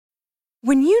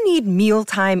When you need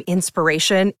mealtime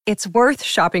inspiration, it's worth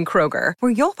shopping Kroger,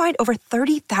 where you'll find over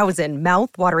 30,000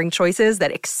 mouth-watering choices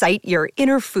that excite your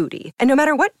inner foodie. And no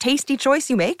matter what tasty choice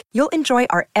you make, you'll enjoy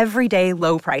our everyday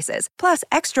low prices, plus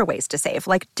extra ways to save,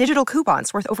 like digital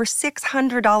coupons worth over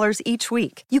 $600 each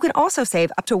week. You can also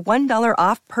save up to $1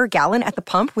 off per gallon at the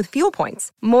pump with fuel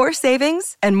points. More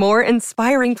savings and more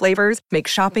inspiring flavors make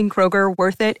shopping Kroger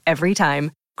worth it every time.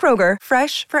 Kroger,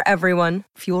 fresh for everyone.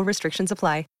 Fuel restrictions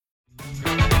apply.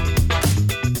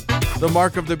 The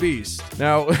Mark of the Beast.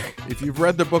 Now, if you've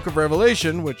read the Book of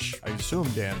Revelation, which I assume,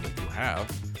 Dan, that you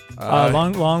have.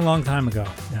 Long time ago,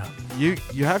 yeah.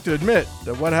 You have to admit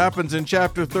that what happens in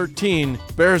chapter 13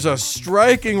 bears a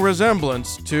striking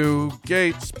resemblance to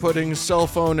Gates putting cell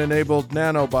phone-enabled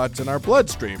nanobots in our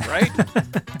bloodstream, right?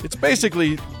 It's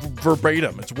basically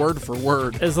verbatim. It's word for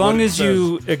word. As long as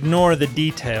you ignore the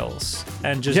details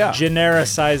and just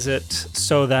genericize it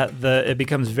so that it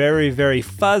becomes very, very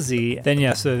fuzzy, then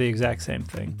yes, they're the exact same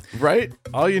thing. Right?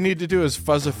 All you need to do is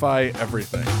fuzzify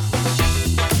everything.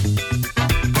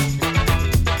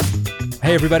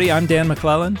 Hey everybody, I'm Dan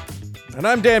McClellan. And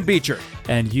I'm Dan Beecher.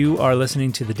 And you are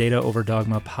listening to the Data Over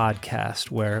Dogma podcast,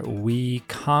 where we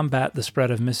combat the spread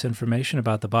of misinformation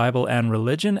about the Bible and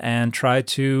religion and try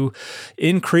to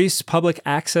increase public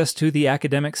access to the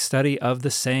academic study of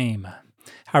the same.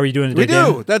 How are you doing today, Dan?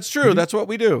 We do. That's true. That's what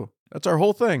we do. That's our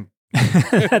whole thing.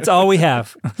 That's all we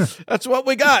have. That's what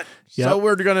we got. Yep. So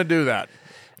we're going to do that.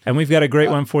 And we've got a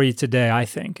great one for you today, I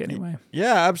think, anyway.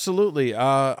 Yeah, absolutely.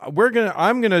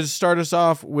 I'm gonna start us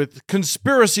off with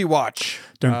Conspiracy Watch.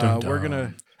 Dun, dun, dun. We're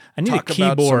gonna. I need a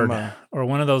keyboard or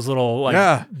one of those little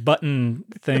button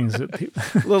things. That people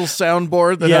little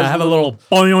soundboard. That have a little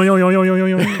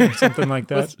or something like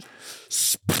that.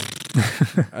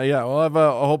 We'll have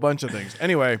a whole bunch of things.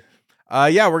 Anyway,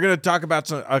 we're gonna talk about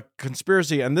a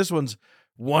conspiracy, and this one's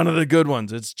one of the good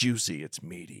ones. It's juicy. It's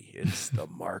meaty. It's the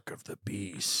Mark of the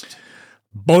Beast.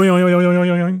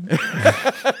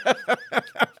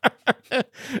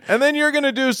 And then you're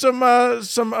gonna do some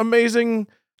amazing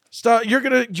stuff. You're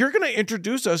gonna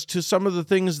introduce us to some of the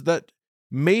things that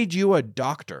made you a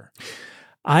doctor.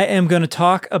 I am going to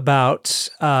talk about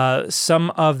some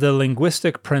of the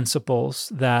linguistic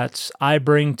principles that I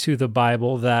bring to the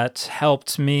Bible that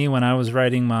helped me when I was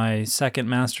writing my second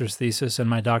master's thesis and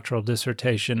my doctoral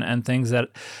dissertation, and things that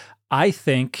I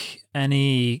think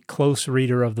any close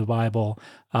reader of the Bible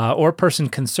or person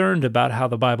concerned about how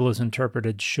the Bible is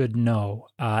interpreted should know.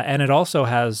 And it also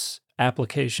has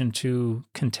application to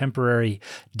contemporary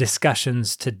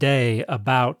discussions today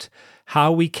about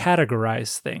how we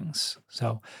categorize things.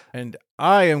 And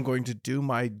I am going to do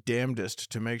my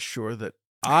damnedest to make sure that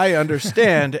I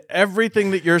understand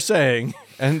everything that you're saying,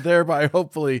 and thereby,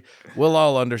 hopefully, we'll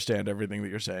all understand everything that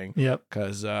you're saying. Yep.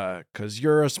 Because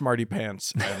you're a smarty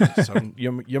pants, and so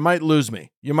you might lose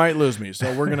me. You might lose me.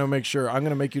 So we're gonna make sure. I'm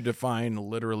gonna make you define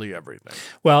literally everything.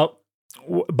 Well,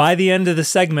 by the end of the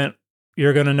segment,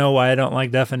 you're gonna know why I don't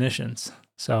like definitions.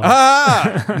 So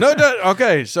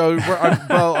okay. So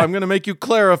I'm going to make you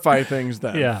clarify things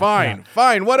then. Yeah,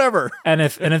 fine, whatever. And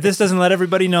if this doesn't let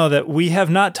everybody know that we have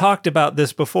not talked about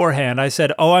this beforehand, I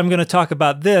said, I'm going to talk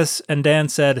about this, and Dan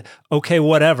said, okay,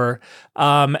 whatever.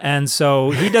 And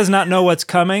so he does not know what's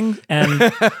coming,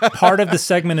 and part of the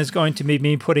segment is going to be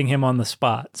me putting him on the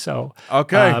spot. So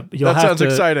okay, that sounds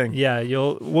exciting. Yeah,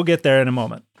 we'll get there in a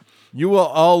moment. You will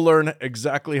all learn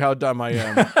exactly how dumb I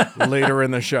am later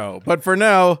in the show. But for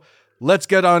now, let's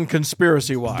get on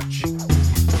Conspiracy Watch.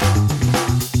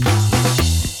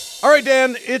 All right,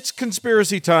 Dan, it's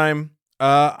conspiracy time.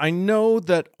 I know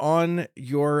that on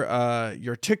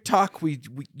your TikTok,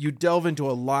 you delve into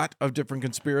a lot of different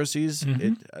conspiracies.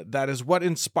 Mm-hmm. That is what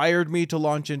inspired me to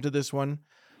launch into this one.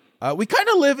 We kind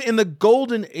of live in the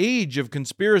golden age of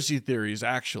conspiracy theories,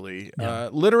 actually. Yeah.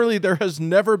 Literally, there has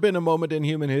never been a moment in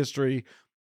human history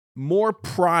more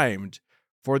primed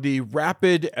for the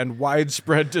rapid and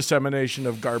widespread dissemination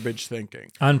of garbage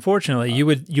thinking. Unfortunately, you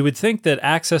would think that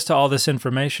access to all this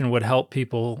information would help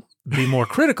people be more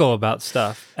critical about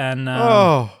stuff. And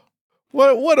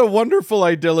what a wonderful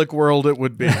idyllic world it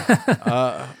would be.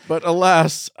 But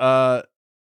alas,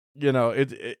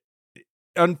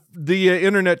 the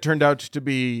internet turned out to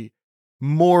be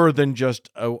more than just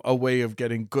a way of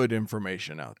getting good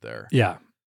information out there. Yeah.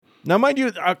 Now, mind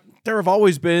you, there have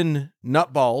always been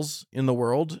nutballs in the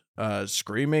world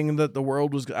screaming that the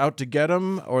world was out to get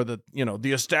them, or that,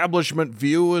 the establishment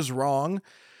view is wrong.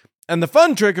 And the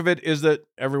fun trick of it is that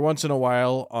every once in a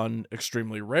while, on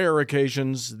extremely rare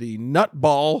occasions, the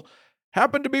nutball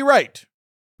happened to be right.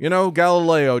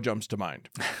 Galileo jumps to mind.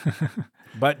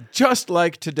 But just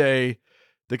like today,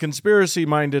 the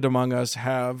conspiracy-minded among us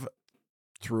have,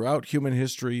 throughout human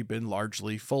history, been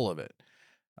largely full of it.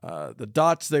 The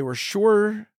dots they were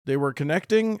sure they were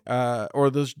connecting, or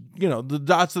the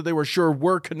dots that they were sure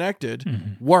were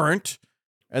connected weren't,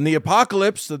 and the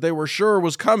apocalypse that they were sure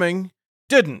was coming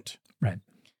didn't. Right.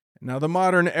 Now, the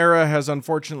modern era has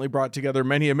unfortunately brought together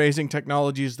many amazing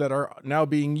technologies that are now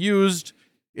being used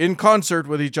in concert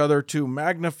with each other to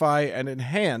magnify and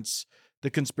enhance the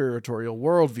conspiratorial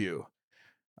worldview.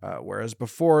 Whereas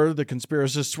before, the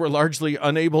conspiracists were largely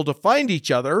unable to find each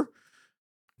other,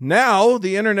 now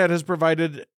the internet has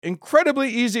provided incredibly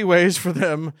easy ways for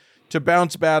them to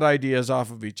bounce bad ideas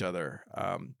off of each other.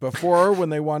 Before, when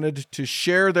they wanted to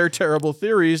share their terrible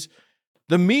theories,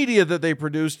 the media that they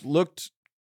produced looked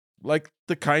like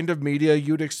the kind of media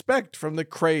you'd expect from the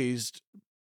crazed,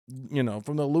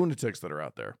 from the lunatics that are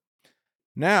out there.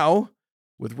 Now,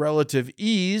 with relative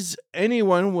ease,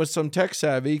 anyone with some tech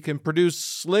savvy can produce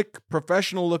slick,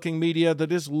 professional-looking media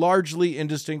that is largely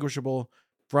indistinguishable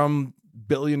from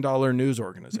billion-dollar news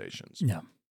organizations. Yeah.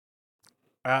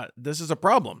 This is a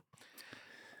problem.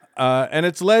 And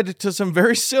it's led to some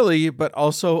very silly, but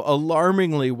also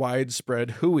alarmingly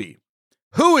widespread hooey.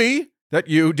 Hooey that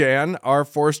you, Dan, are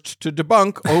forced to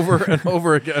debunk over and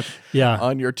over again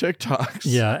on your TikToks.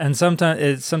 Yeah, and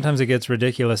sometimes it gets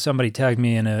ridiculous. Somebody tagged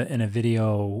me in a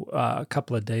video a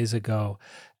couple of days ago,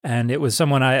 and it was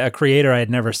a creator I had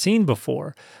never seen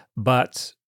before,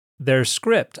 but their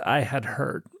script I had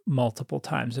heard multiple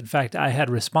times. In fact, I had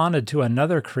responded to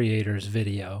another creator's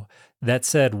video that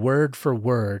said word for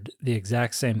word the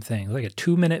exact same thing, like a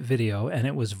 2-minute video, and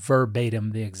it was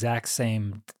verbatim the exact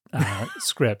same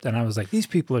script. And I was like, these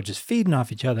people are just feeding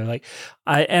off each other.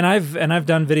 I've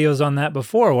done videos on that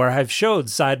before where I've showed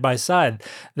side by side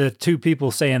the two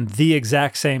people saying the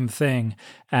exact same thing.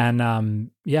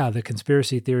 And the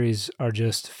conspiracy theories are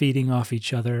just feeding off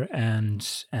each other, and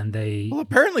they... Well,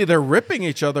 apparently they're ripping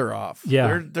each other off.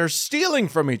 Yeah. They're stealing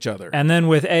from each other. And then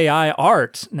with AI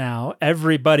art now,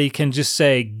 everybody can just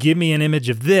say, give me an image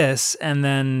of this, and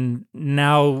then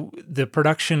now the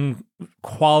production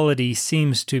quality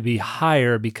seems to be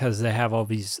higher because they have all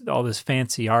this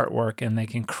fancy artwork, and they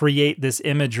can create this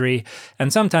imagery,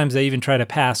 and sometimes they even try to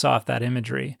pass off that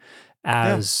imagery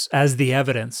as the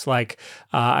evidence. Like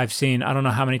I've seen, I don't know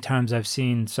how many times I've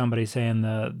seen somebody saying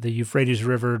the Euphrates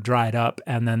River dried up,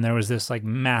 and then there was this like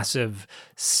massive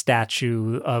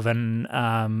statue of one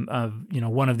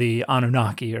of the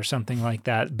Anunnaki or something like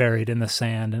that buried in the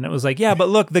sand, and it was like, yeah, but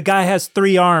look, the guy has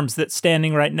 3 arms that's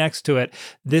standing right next to it.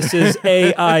 This is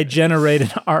AI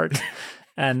generated art,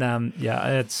 and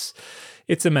it's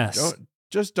a mess.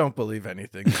 Just don't believe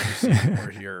anything you see or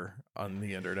hear on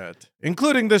the internet,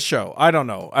 including this show. I don't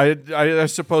know. I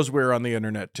suppose we're on the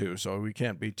internet too, so we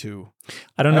can't be too...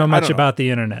 I don't know much about the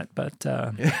internet, but...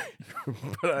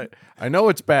 but I know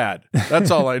it's bad.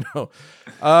 That's all I know.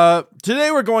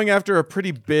 Today we're going after a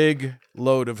pretty big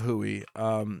load of hooey.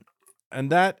 And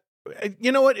that,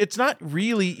 you know what? It's not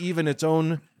really even its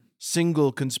own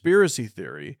single conspiracy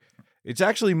theory. It's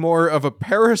actually more of a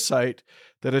parasite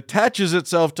that attaches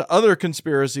itself to other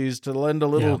conspiracies to lend a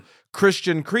little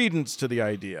Christian credence to the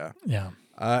idea. Yeah.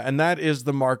 And that is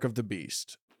the mark of the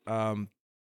beast. I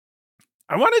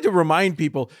wanted to remind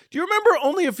people, do you remember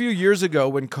only a few years ago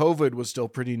when COVID was still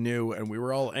pretty new and we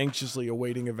were all anxiously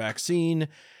awaiting a vaccine?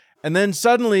 And then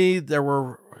suddenly there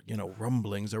were,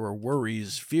 rumblings, there were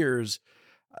worries, fears.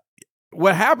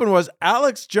 What happened was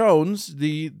Alex Jones,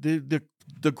 the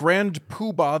grand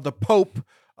poobah, the pope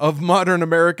of modern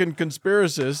American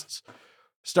conspiracists,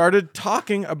 started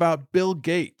talking about Bill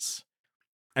Gates.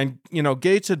 And,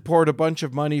 Gates had poured a bunch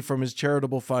of money from his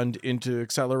charitable fund into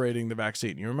accelerating the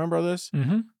vaccine. You remember this?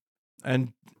 Mm-hmm.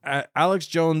 And Alex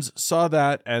Jones saw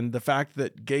that, and the fact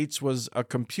that Gates was a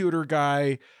computer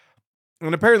guy,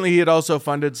 and apparently he had also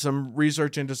funded some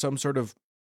research into some sort of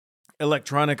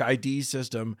electronic ID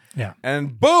system. Yeah.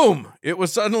 And boom, it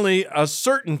was suddenly a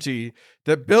certainty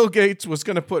that Bill Gates was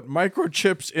going to put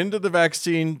microchips into the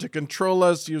vaccine to control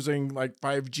us using like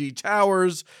 5G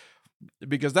towers,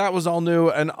 because that was all new.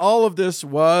 And all of this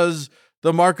was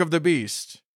the mark of the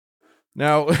beast.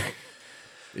 Now,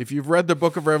 if you've read the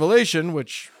book of Revelation,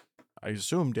 which I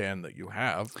assume, Dan, that you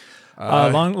have.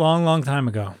 Long time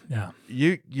ago. Yeah.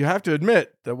 You have to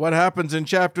admit that what happens in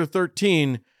chapter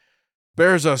 13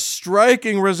 bears a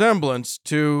striking resemblance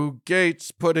to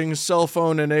Gates putting cell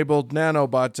phone-enabled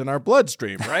nanobots in our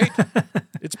bloodstream, right?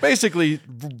 It's basically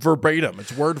verbatim.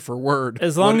 It's word for word.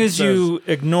 As long as you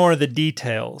ignore the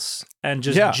details and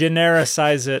just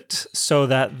genericize it so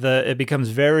that it becomes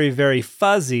very, very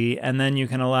fuzzy, and then you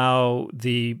can allow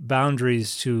the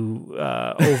boundaries to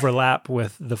overlap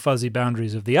with the fuzzy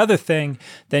boundaries of the other thing,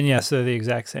 then yes, they're the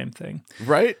exact same thing.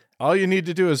 Right? All you need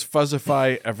to do is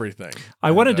fuzzify everything. I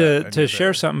wanted to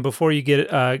share something before you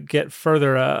get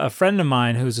further. A friend of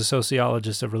mine who's a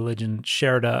sociologist of religion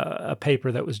shared a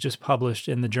paper that was just published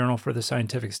in the Journal for the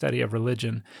Scientific Study of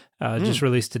Religion, just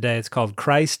released today. It's called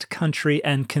Christ, Country,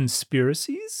 and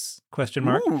Conspiracies? ?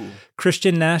 Ooh.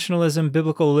 Christian Nationalism,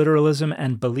 Biblical Literalism,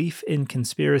 and Belief in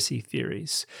Conspiracy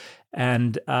Theories.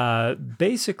 And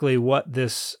basically what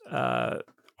this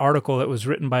article that was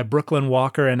written by Brooklyn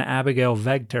Walker and Abigail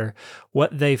Vegter,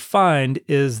 what they find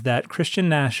is that Christian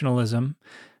nationalism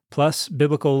plus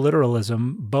biblical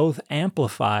literalism both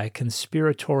amplify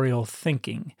conspiratorial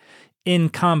thinking. In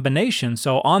combination,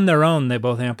 so on their own, they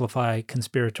both amplify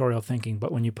conspiratorial thinking,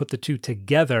 but when you put the two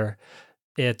together,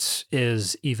 it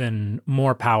is even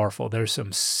more powerful. There's some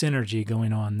synergy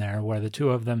going on there where the two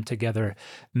of them together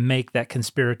make that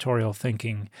conspiratorial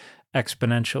thinking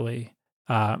exponentially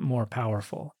more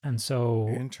powerful. And so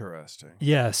interesting.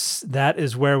 Yes, that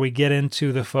is where we get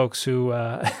into the folks who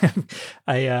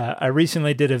I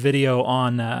recently did a video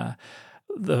on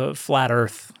the flat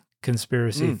earth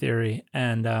conspiracy theory,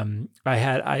 and I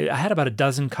had about a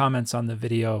dozen comments on the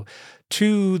video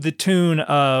to the tune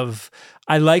of,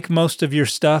 I like most of your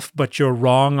stuff, but you're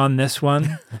wrong on this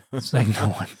one. It's like, no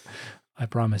one, I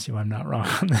promise you I'm not wrong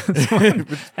on this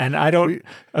one. And I don't...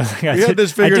 We had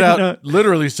this figured out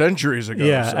literally centuries ago.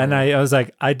 Yeah, so. And I was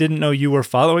like, I didn't know you were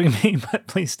following me, but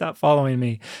please stop following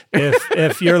me.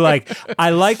 If you're like, I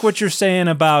like what you're saying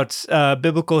about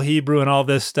biblical Hebrew and all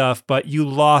this stuff, but you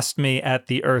lost me at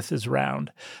the earth is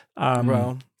round.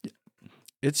 Well,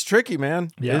 it's tricky, man.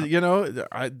 Yeah.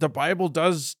 The Bible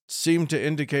does seem to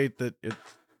indicate that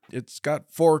it's got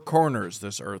four corners,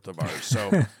 this earth of ours.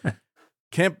 So...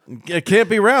 It can't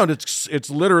be round. It's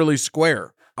literally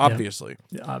square, obviously.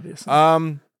 Yeah,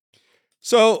 obviously.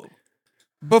 So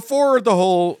before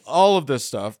all of this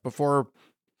stuff, before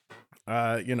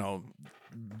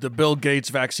the Bill Gates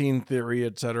vaccine theory,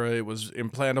 et cetera, it was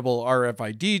implantable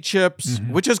RFID chips,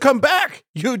 which has come back.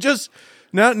 You just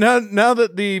now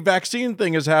that the vaccine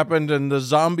thing has happened and the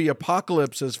zombie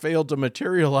apocalypse has failed to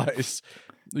materialize,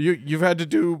 you've had to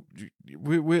do.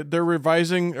 They're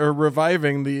reviving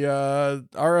the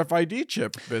RFID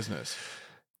chip business.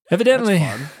 Evidently,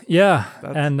 that's fun. Yeah,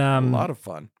 That's and a lot of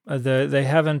fun. They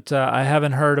haven't. I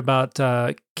haven't heard about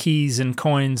keys and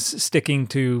coins sticking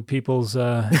to people's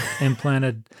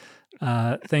implanted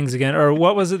things again. Or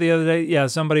what was it the other day? Yeah,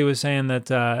 somebody was saying that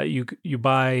you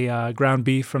buy ground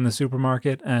beef from the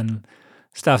supermarket and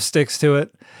stuff sticks to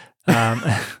it.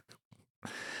 Wow.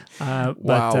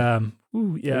 But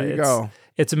there you go.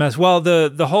 It's a mess. Well,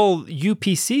 the whole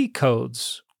UPC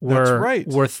codes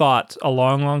were thought a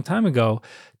long, long time ago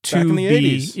to back in the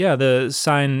be 80s. The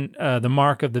sign, the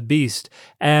mark of the beast,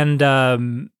 and a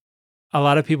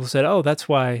lot of people said, "Oh, that's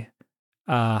why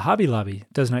Hobby Lobby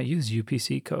does not use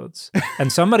UPC codes."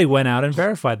 And somebody went out and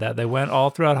verified that. They went all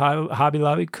throughout Hobby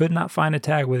Lobby, could not find a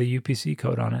tag with a UPC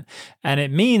code on it, and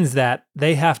it means that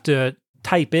they have to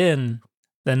type in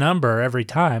the number every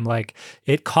time. Like,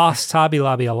 it costs Hobby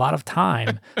Lobby a lot of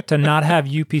time to not have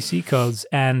UPC codes.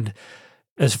 And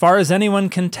as far as anyone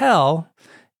can tell,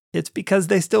 it's because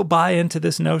they still buy into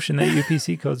this notion that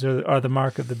UPC codes are the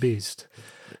mark of the beast.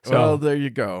 So, well, there you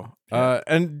go.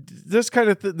 And this kind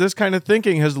of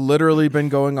thinking has literally been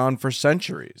going on for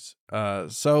centuries.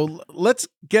 So let's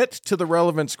get to the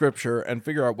relevant scripture and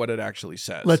figure out what it actually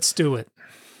says. Let's do it.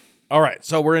 All right,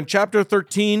 so we're in chapter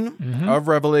 13 of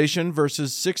Revelation,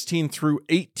 verses 16 through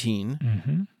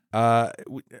 18.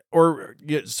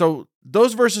 So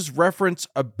those verses reference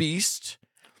a beast.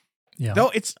 Yeah. Though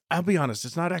I'll be honest,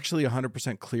 it's not actually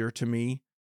 100% clear to me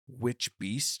which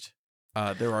beast.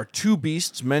 There are two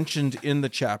beasts mentioned in the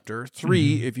chapter,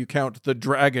 three if you count the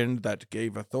dragon that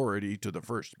gave authority to the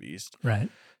first beast. Right.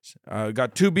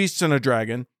 Got two beasts and a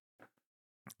dragon.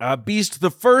 Beast the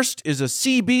first is a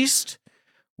sea beast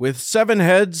with 7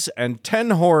 heads and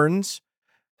 10 horns.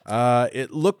 It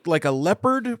looked like a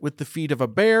leopard with the feet of a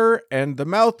bear and the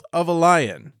mouth of a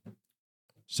lion.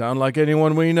 Sound like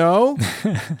anyone we know?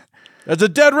 That's a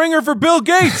dead ringer for Bill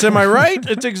Gates, am I right?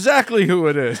 It's exactly who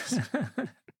it is.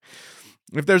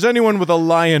 If there's anyone with a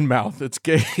lion mouth, it's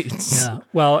Gates. Yeah.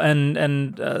 Well,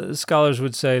 and scholars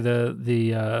would say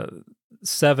the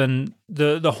seven,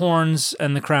 the horns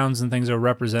and the crowns and things are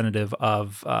representative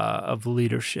of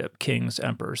leadership, kings,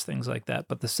 emperors, things like that.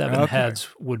 But the seven heads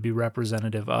would be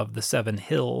representative of the 7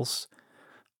 hills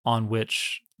on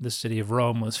which the city of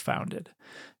Rome was founded.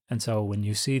 And so when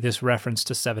you see this reference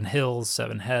to 7 hills,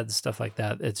 7 heads, stuff like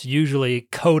that, it's usually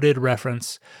coded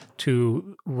reference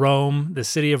to Rome, the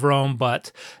city of Rome,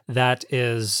 but that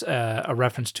is a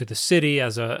reference to the city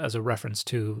as a reference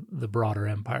to the broader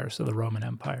empire, so the Roman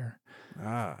Empire.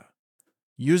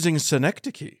 Using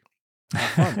synecdoche.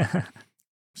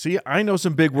 See, I know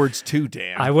some big words too,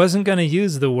 Dan. I wasn't going to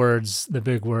use the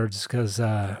big words, because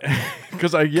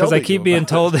I keep being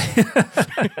told.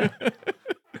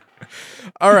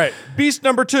 All right, beast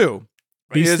number 2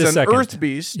 Beast is an second. earth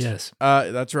beast. Yes.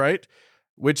 That's right,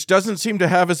 which doesn't seem to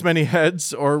have as many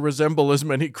heads or resemble as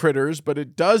many critters, but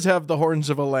it does have the horns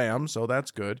of a lamb, so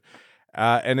that's good.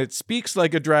 And it speaks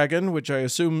like a dragon, which I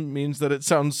assume means that it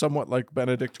sounds somewhat like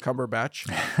Benedict Cumberbatch.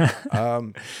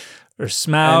 Or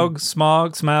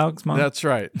Smaug. That's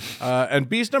right. And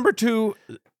beast number 2,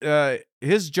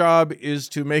 his job is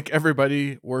to make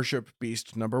everybody worship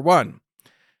beast number 1.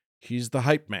 He's the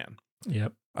hype man.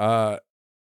 Yep.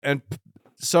 And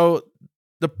so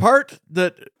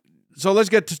let's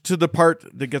get to the part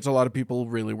that gets a lot of people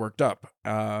really worked up,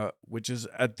 which is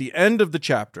at the end of the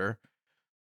chapter.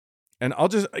 And I'll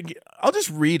just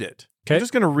read it. Okay. I'm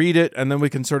just going to read it, and then we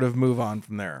can sort of move on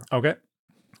from there. Okay.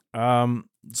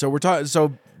 So we're talking.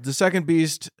 So the second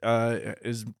beast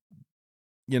is,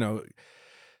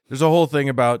 there's a whole thing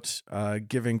about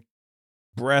giving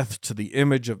breath to the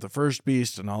image of the first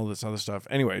beast and all this other stuff.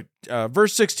 Anyway,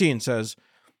 verse 16 says,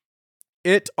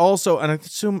 it also, and I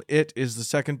assume it is the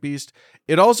second beast,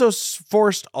 it also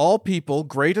forced all people,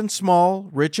 great and small,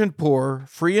 rich and poor,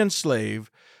 free and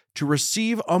slave, to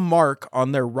receive a mark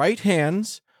on their right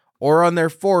hands or on their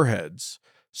foreheads,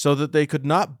 so that they could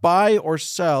not buy or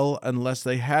sell unless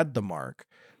they had the mark,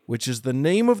 which is the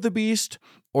name of the beast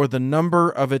or the number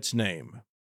of its name.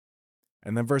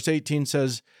 And then verse 18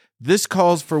 says, this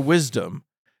calls for wisdom.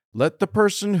 Let the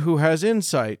person who has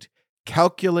insight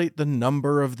calculate the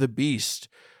number of the beast,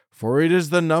 for it is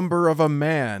the number of a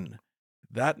man.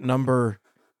 That number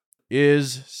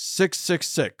is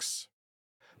 666.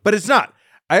 But it's not.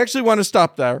 I actually want to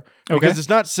stop there because it's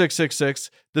not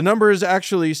 666. The number is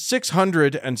actually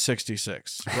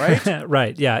 666, right?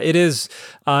 Right. Yeah. It is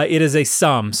a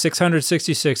sum,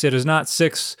 666. It is not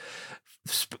 6,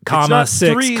 comma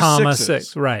 6, comma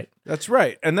 6. Right. That's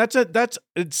right. And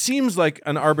it seems like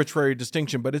an arbitrary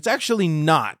distinction, but it's actually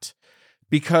not,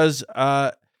 because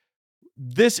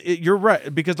you're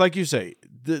right, because like you say,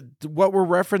 what we're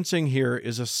referencing here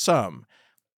is a sum.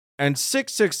 And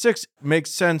 666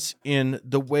 makes sense in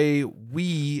the way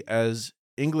we, as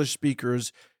English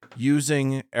speakers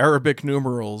using Arabic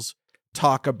numerals,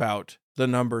 talk about the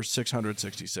number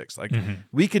 666. Like,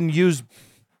 we can use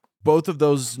both of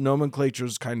those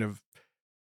nomenclatures kind of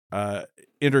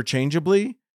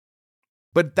interchangeably,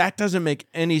 but that doesn't make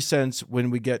any sense when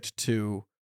we get to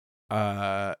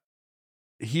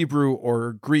Hebrew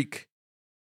or Greek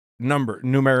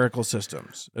numerical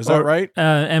systems. Is that right?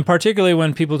 And particularly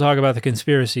when people talk about the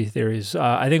conspiracy theories.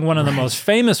 I think one of the most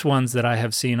famous ones that I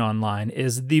have seen online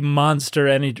is the Monster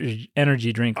energy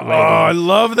drink lady. Oh, I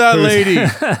love that lady.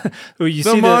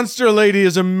 The Monster lady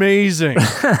is amazing.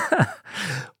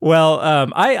 Well,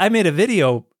 I made a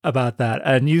video about that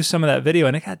and used some of that video,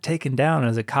 and it got taken down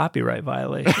as a copyright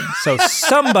violation. So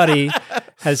somebody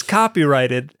has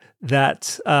copyrighted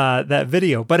that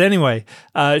video. But anyway,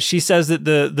 she says that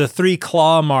the 3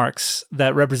 claw marks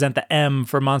that represent the M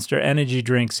for Monster energy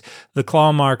drinks, the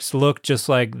claw marks look just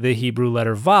like the Hebrew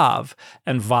letter Vav,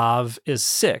 and Vav is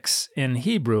 6 in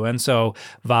Hebrew. And so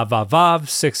Vav, Vav, Vav,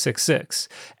 666.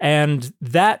 And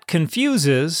that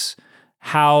confuses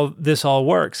how this all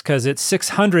works, because it's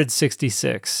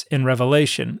 666 in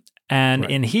Revelation. And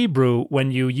in Hebrew,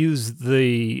 when you use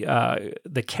the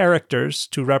characters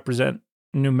to represent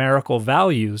numerical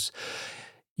values,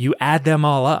 you add them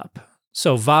all up.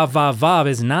 So Vav, Vav, Vav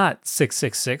is not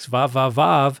 666. Vav, Vav,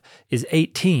 Vav is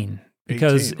 18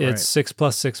 because it's 6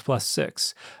 plus 6 plus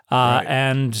 6.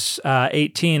 And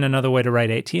 18, another way to write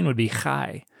 18 would be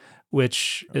Chai,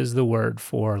 which is the word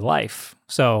for life.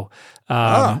 So,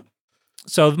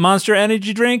 so Monster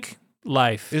energy drink,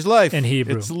 life is life in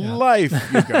Hebrew. It's life,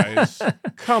 you guys.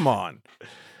 Come on.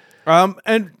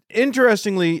 And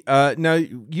interestingly, now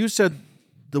you said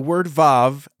the word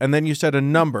Vav, and then you said a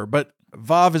number, but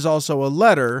Vav is also a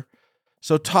letter.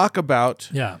 So talk about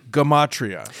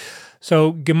gematria.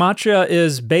 So gematria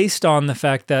is based on the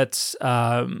fact that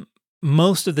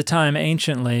most of the time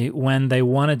anciently, when they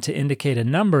wanted to indicate a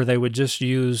number, they would just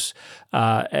use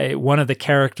one of the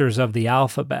characters of the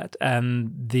alphabet,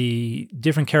 and the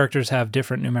different characters have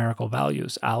different numerical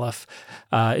values. Aleph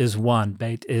is 1,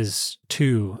 Bet is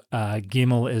 2,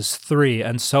 Gimel is 3,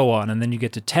 and so on. And then you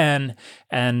get to 10,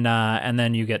 and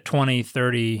then you get 20,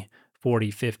 30,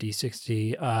 40, 50,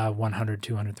 60, 100,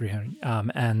 200, 300,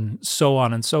 and so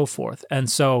on and so forth. And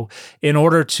so in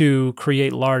order to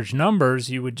create large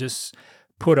numbers, you would just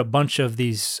put a bunch of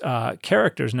these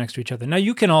characters next to each other. Now,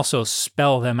 you can also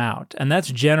spell them out, and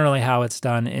that's generally how it's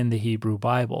done in the Hebrew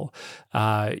Bible.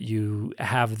 You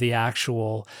have the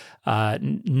actual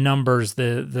numbers,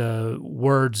 the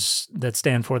words that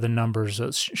stand for the numbers.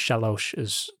 Shalosh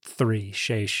is 3,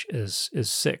 Shesh is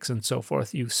 6, and so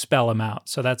forth. You spell them out.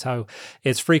 So that's how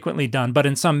it's frequently done. But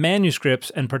in some manuscripts,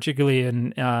 and particularly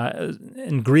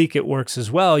in Greek, it works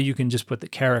as well. You can just put the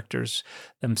characters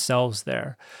themselves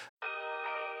there.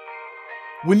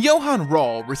 When Johann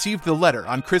Rall received the letter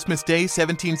on Christmas Day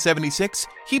 1776,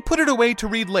 he put it away to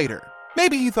read later.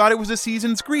 Maybe he thought it was a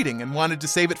season's greeting and wanted to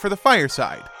save it for the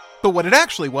fireside. But what it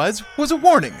actually was a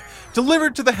warning,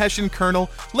 delivered to the Hessian colonel,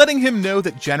 letting him know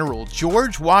that General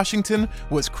George Washington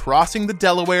was crossing the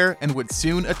Delaware and would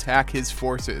soon attack his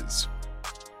forces.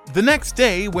 The next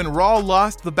day, when Rall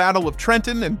lost the Battle of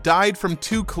Trenton and died from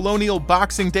 2 colonial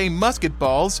Boxing Day musket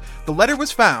balls, the letter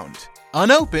was found,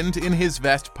 unopened, in his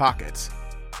vest pocket.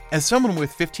 As someone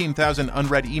with 15,000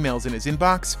 unread emails in his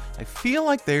inbox, I feel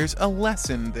like there's a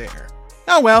lesson there.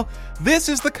 Oh well, this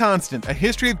is The Constant, a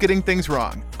history of getting things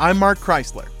wrong. I'm Mark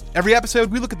Chrysler. Every episode,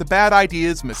 we look at the bad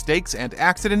ideas, mistakes, and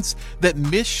accidents that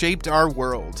misshaped our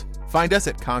world. Find us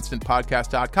at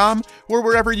constantpodcast.com or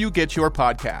wherever you get your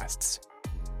podcasts.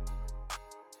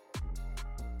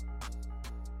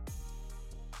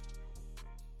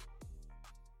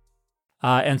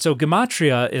 And so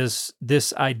gematria is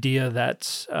this idea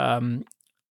that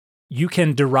you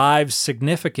can derive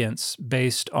significance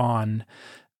based on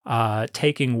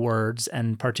taking words,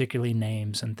 and particularly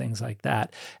names and things like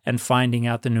that, and finding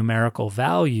out the numerical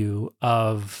value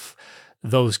of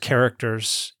those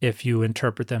characters if you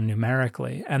interpret them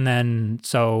numerically. And then,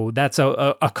 so that's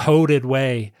a coded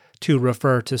way to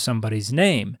refer to somebody's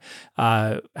name.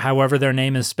 However their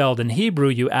name is spelled in Hebrew,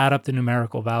 you add up the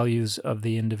numerical values of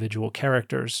the individual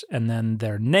characters, and then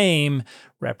their name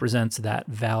represents that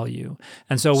value.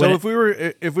 And so if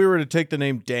we were to take the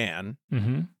name Dan,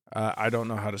 I don't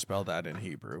know how to spell that in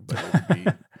Hebrew, but it would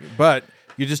be, but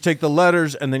you just take the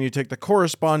letters, and then you take the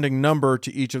corresponding number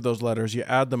to each of those letters, you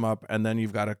add them up, and then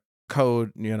you've got a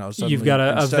code, you've got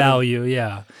a value,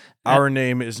 yeah. Our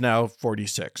name is now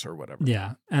 46 or whatever.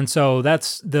 Yeah. And so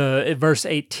that's verse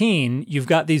 18, you've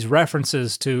got these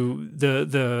references to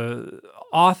the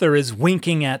author is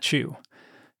winking at you.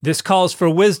 This calls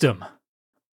for wisdom.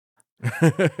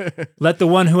 Let the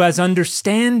one who has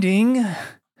understanding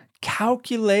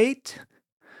calculate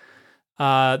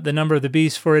the number of the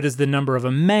beast, for it is the number of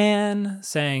a man,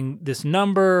 saying this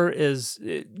number is,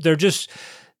 they're just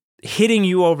hitting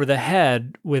you over the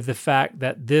head with the fact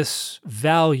that this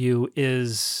value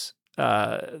is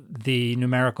the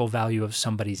numerical value of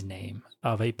somebody's name,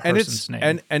 of a person's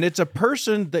name. And it's a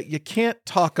person that you can't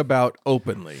talk about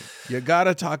openly. You got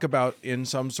to talk about in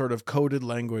some sort of coded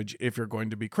language if you're going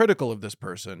to be critical of this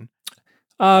person.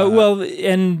 Well,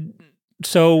 and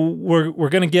so we're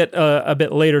going to get a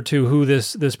bit later to who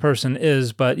this person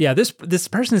is, but yeah, this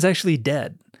person is actually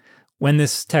dead when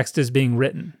this text is being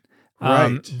written.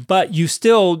 Right. But you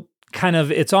still kind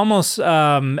of, it's almost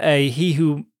a he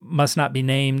who must not be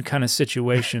named kind of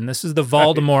situation. This is the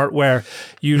Voldemort where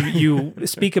you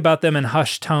speak about them in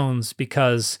hushed tones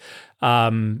because,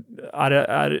 like in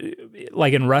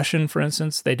Russian, for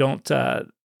instance, they don't,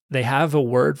 they have a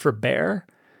word for bear,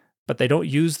 but they don't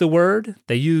use the word.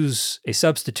 They use a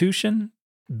substitution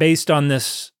based on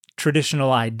this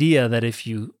traditional idea that if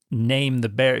you name the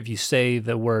bear, if you say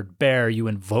the word bear, you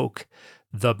invoke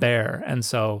the bear, and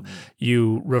so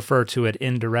you refer to it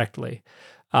indirectly.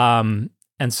 And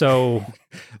so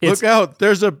look out,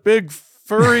 there's a big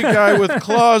furry guy with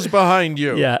claws behind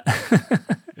you. Yeah.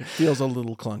 It feels a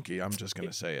little clunky, I'm just going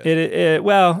to say it.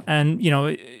 Well, and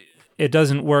it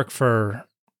doesn't work for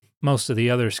most of the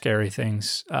other scary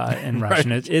things in Russian.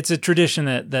 Right. It's a tradition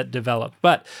that developed.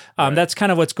 But that's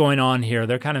kind of what's going on here.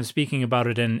 They're kind of speaking about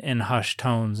it in hushed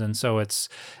tones, and so it's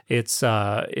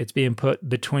being put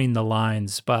between the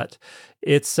lines. But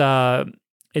it's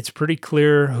pretty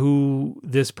clear who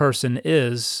this person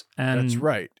is. And that's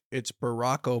right. It's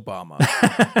Barack Obama.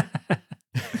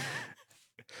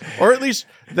 Or at least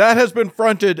that has been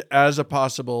fronted as a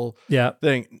possible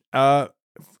thing. I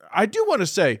do want to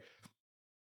say,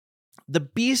 the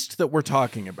beast that we're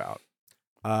talking about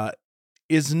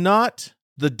is not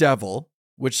the devil,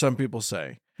 which some people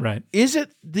say. Right. Is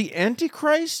it the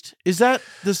Antichrist? Is that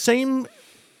the same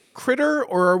critter,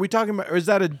 or are we talking about, or is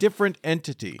that a different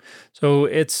entity? So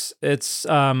it's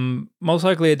most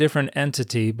likely a different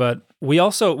entity, but we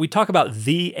talk about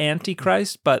the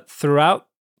Antichrist, but throughout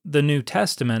the New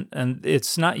Testament, and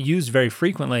it's not used very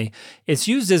frequently, it's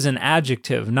used as an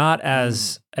adjective, not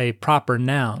as a proper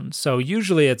noun. So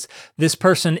usually it's this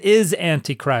person is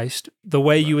Antichrist, the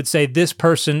way you would say this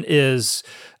person is,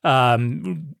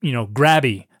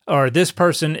 grabby, or this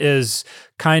person is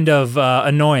kind of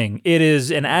annoying. It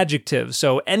is an adjective.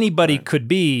 So anybody could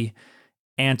be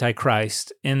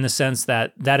Antichrist in the sense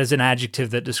that that is an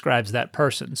adjective that describes that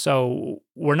person. So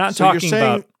we're not talking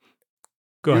about...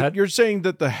 Go ahead. You're saying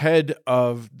that the head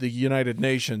of the United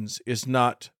Nations is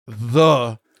not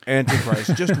the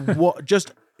Antichrist,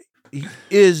 just he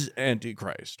is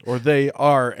Antichrist, or they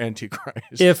are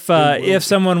Antichrist. If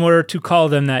someone were to call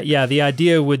them that, yeah, the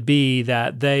idea would be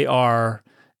that they are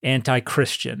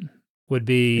anti-Christian, would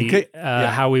be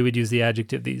how we would use the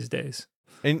adjective these days.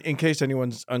 In case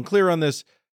anyone's unclear on this,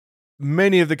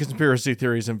 many of the conspiracy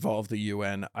theories involve the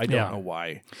UN. I don't know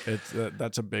why. It's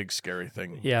that's a big, scary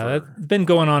thing. Yeah, that's been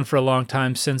going on for a long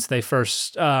time since they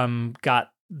first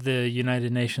got the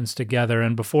United Nations together.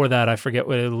 And before that, I forget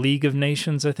what, League of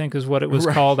Nations, I think is what it was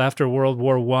called after World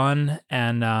War I.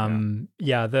 And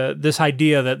this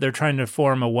idea that they're trying to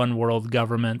form a one world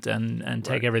government and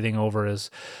take everything over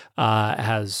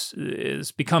has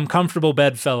become comfortable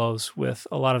bedfellows with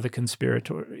a lot of the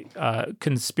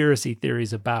conspiracy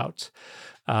theories about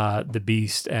the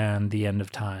beast and the end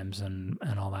of times and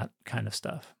all that kind of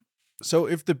stuff. So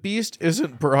if the beast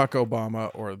isn't Barack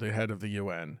Obama or the head of the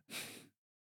UN,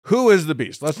 who is the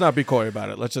beast? Let's not be coy about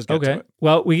it. Let's just get to it.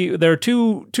 Well, there are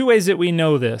two ways that we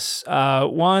know this.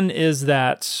 One is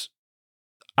that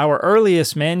our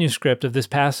earliest manuscript of this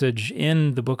passage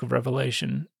in the book of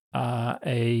Revelation,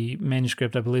 a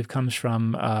manuscript I believe comes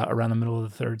from around the middle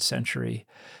of the 3rd century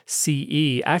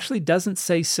CE, actually doesn't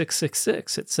say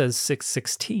 666. It says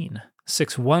 616.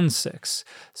 616.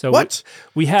 So what?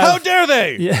 We have. How dare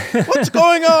they? Yeah. What's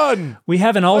going on? We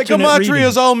have an alternate reading. Gematria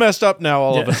is all messed up now.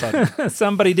 All of a sudden,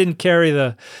 somebody didn't carry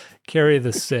the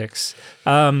 6,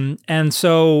 and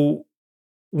so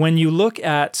when you look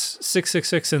at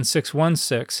 666 and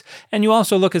 616, and you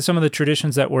also look at some of the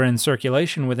traditions that were in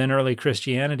circulation within early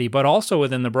Christianity, but also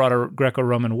within the broader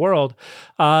Greco-Roman world,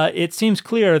 it seems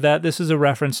clear that this is a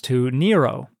reference to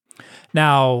Nero.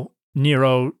 Now,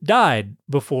 Nero died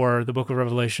before the book of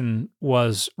Revelation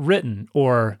was written,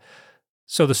 or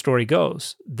so the story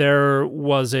goes. There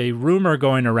was a rumor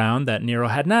going around that Nero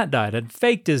had not died, had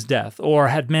faked his death, or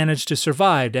had managed to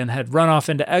survive and had run off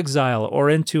into exile or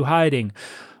into hiding,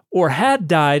 or had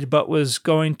died but was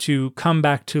going to come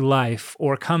back to life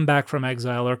or come back from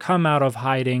exile or come out of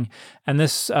hiding. And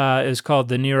this is called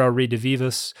the Nero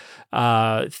redivivus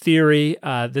theory.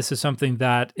 This is something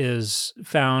that is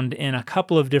found in a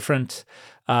couple of different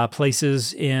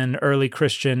places in early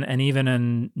Christian and even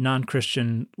in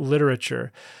non-Christian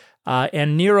literature.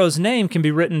 And Nero's name can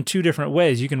be written 2 different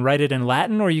ways. You can write it in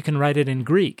Latin or you can write it in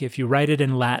Greek. If you write it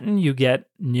in Latin, you get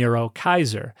Nero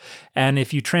Kaiser. And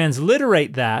if you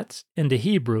transliterate that into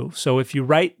Hebrew, so if you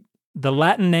write the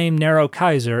Latin name Nero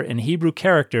Kaiser in Hebrew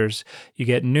characters, you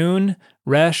get Nun,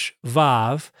 Resh,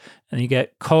 Vav, and you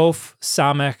get Kof,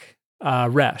 Samech,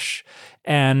 Resh.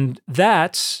 And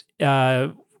that,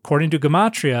 according to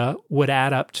Gematria, would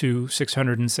add up to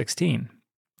 616.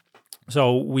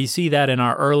 So we see that in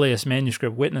our earliest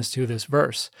manuscript witness to this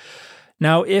verse.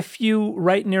 Now, if you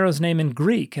write Nero's name in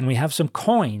Greek, and we have some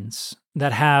coins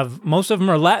that have, most of them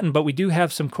are Latin, but we do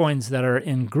have some coins that are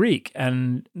in Greek,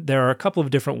 and there are a couple of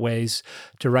different ways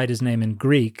to write his name in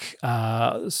Greek.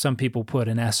 Some people put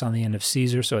an S on the end of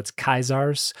Caesar, so it's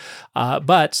Kaisars,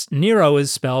 but Nero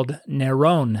is spelled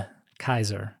Neron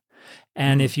Kaiser.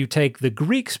 And if you take the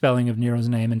Greek spelling of Nero's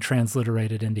name and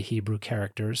transliterate it into Hebrew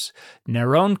characters,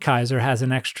 Neron Kaiser has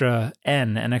an extra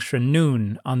N, an extra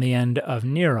Nun on the end of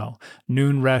Nero.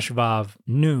 Nun, Resh, Vav,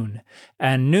 Nun.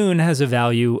 And Nun has a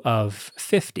value of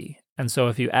 50. And so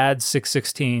if you add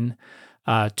 616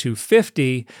 to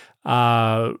 50,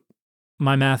 my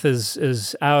math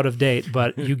is out of date,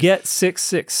 but you get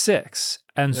 666.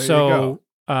 And there so... you go.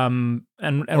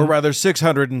 Or rather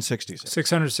 666.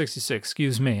 666.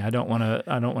 Excuse me. I don't want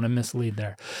to mislead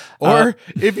there. Or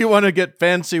if you want to get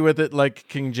fancy with it, like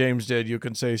King James did, you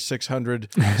can say 600,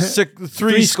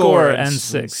 3 score and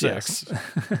 6. Yes.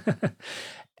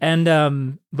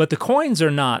 And but the coins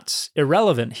are not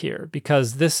irrelevant here,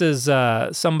 because this is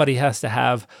somebody has to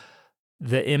have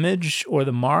the image or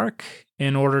the mark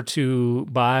in order to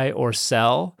buy or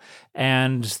sell.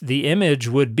 And the image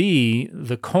would be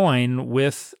the coin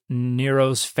with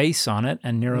Nero's face on it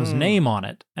and Nero's name on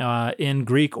it in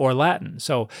Greek or Latin.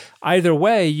 So either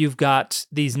way, you've got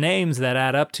these names that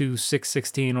add up to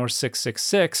 616 or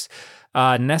 666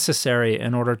 necessary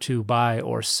in order to buy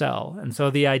or sell. And so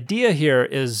the idea here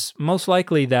is most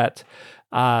likely that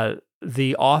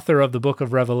the author of the book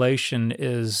of Revelation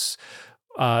is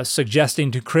suggesting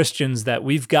to Christians that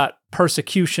we've got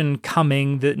persecution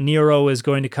coming, that Nero is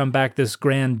going to come back, this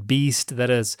grand beast that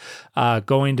is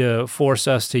going to force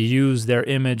us to use their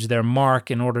image, their mark,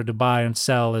 in order to buy and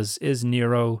sell, is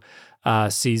Nero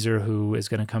Caesar, who is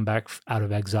going to come back out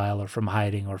of exile or from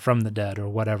hiding or from the dead or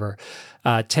whatever,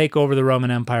 take over the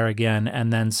Roman Empire again,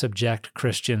 and then subject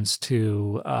Christians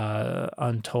to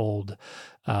untold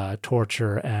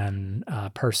torture and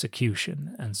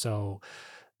persecution. And so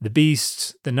the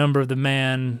beast, the number of the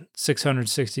man,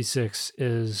 666,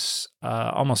 is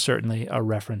almost certainly a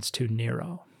reference to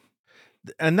Nero.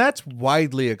 And that's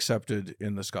widely accepted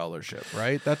in the scholarship,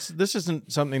 right? This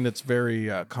isn't something that's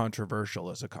very controversial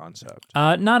as a concept.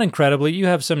 Not incredibly. You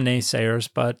have some naysayers,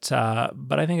 but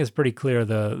I think it's pretty clear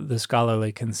the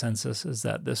scholarly consensus is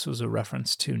that this was a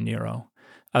reference to Nero.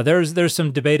 There's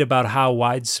some debate about how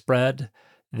widespread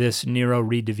this Nero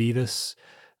Redivivus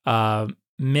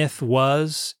myth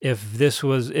was,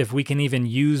 if we can even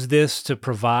use this to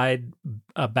provide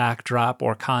a backdrop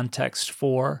or context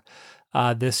for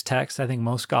this text. I think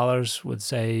most scholars would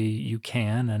say you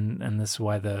can, and this is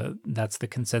why that's the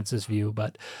consensus view.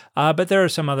 But there are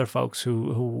some other folks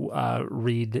who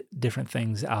read different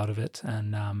things out of it,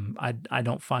 and I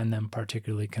don't find them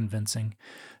particularly convincing.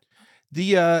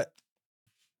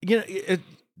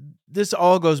 This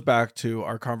all goes back to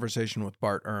our conversation with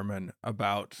Bart Ehrman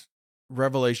about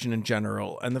Revelation in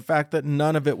general, and the fact that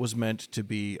none of it was meant to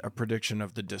be a prediction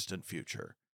of the distant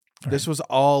future. Right. This was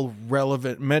all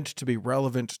meant to be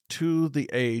relevant to the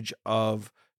age of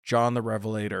John the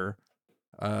Revelator,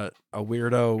 a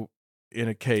weirdo in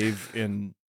a cave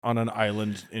on an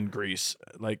island in Greece.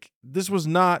 Like, this was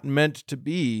not meant to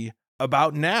be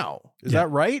about now. Is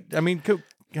that right? I mean,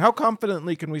 how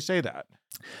confidently can we say that?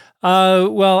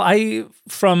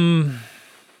 From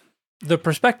the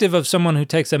perspective of someone who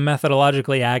takes a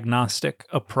methodologically agnostic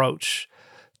approach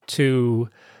to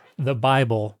the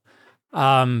Bible,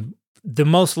 the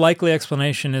most likely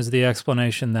explanation is the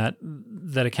explanation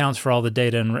that accounts for all the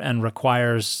data and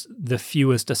requires the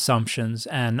fewest assumptions.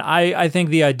 And I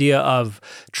think the idea of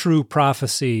true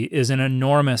prophecy is an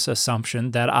enormous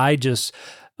assumption that I just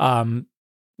don't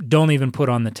even put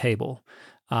on the table.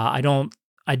 I don't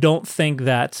think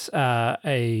that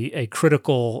a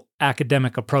critical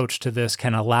academic approach to this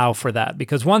can allow for that,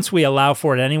 because once we allow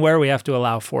for it anywhere, we have to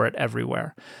allow for it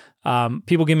everywhere.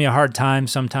 People give me a hard time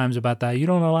sometimes about that. You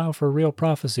don't allow for real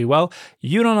prophecy. Well,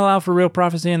 you don't allow for real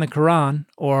prophecy in the Quran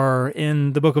or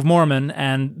in the Book of Mormon,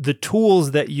 and the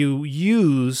tools that you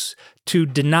use to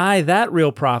deny that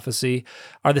real prophecy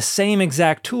are the same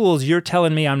exact tools you're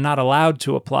telling me I'm not allowed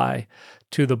to apply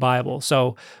to the Bible.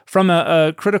 So from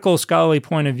a critical scholarly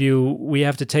point of view, we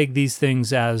have to take these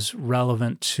things as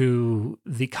relevant to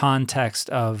the context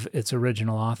of its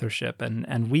original authorship.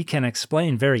 And we can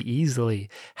explain very easily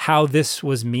how this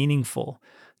was meaningful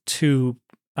to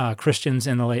Christians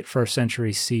in the late 1st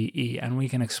century CE. And we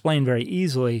can explain very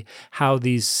easily how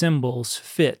these symbols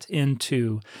fit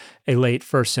into a late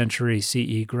 1st century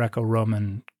CE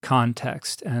Greco-Roman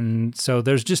context. And so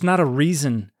there's just not a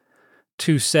reason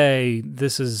to say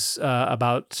this is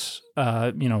about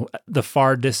the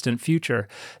far distant future.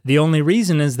 The only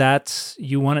reason is that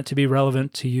you want it to be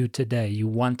relevant to you today. You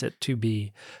want it to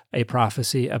be a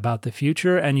prophecy about the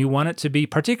future, and you want it to be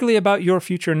particularly about your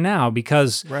future now,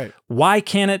 because why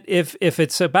can't it, if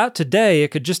it's about today, it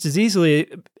could just as easily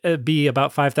be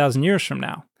about 5,000 years from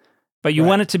now. But you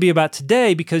want it to be about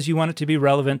today because you want it to be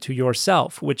relevant to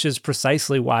yourself, which is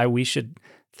precisely why we should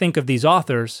think of these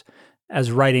authors as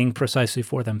writing precisely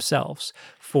for themselves,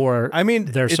 for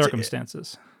their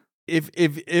circumstances. If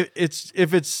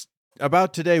it's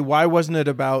about today, why wasn't it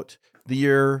about the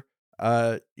year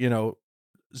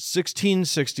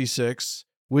 1666,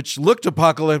 which looked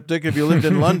apocalyptic if you lived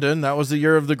in London? That was the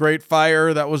year of the Great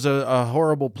Fire. That was a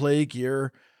horrible plague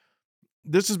year.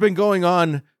 This has been going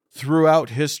on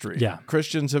throughout history. Yeah.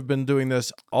 Christians have been doing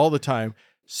this all the time.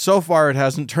 So far, it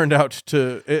hasn't turned out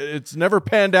to. It's never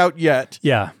panned out yet.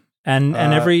 Yeah. And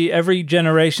every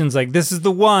generation's like, this is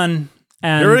the one,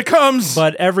 and here it comes.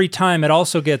 But every time it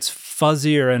also gets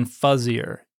fuzzier and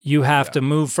fuzzier. You have to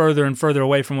move further and further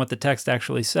away from what the text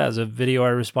actually says. A video I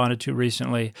responded to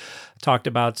recently talked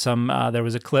about there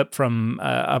was a clip from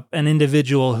an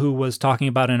individual who was talking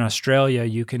about in Australia,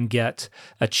 you can get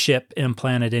a chip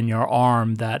implanted in your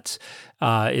arm that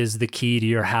is the key to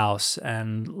your house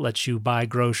and lets you buy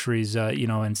groceries.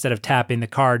 Instead of tapping the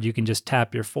card, you can just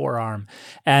tap your forearm.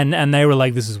 And they were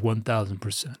like, this is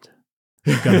 1,000%.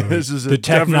 This is the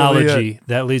technology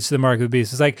that leads to the mark of the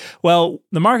beast. It's like, well,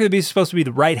 the mark of the beast is supposed to be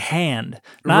the right hand,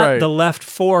 not the left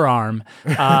forearm.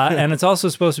 And it's also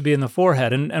supposed to be in the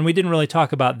forehead. And we didn't really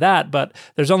talk about that, but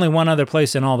there's only one other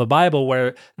place in all the Bible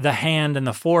where the hand and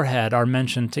the forehead are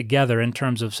mentioned together in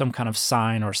terms of some kind of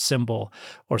sign or symbol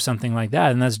or something like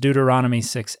that. And that's Deuteronomy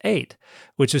 6:8,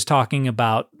 which is talking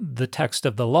about the text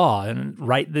of the law. And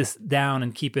write this down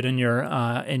and keep it in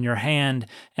your hand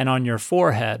and on your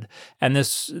forehead. And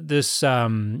this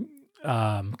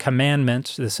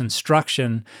commandment, this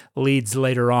instruction, leads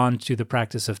later on to the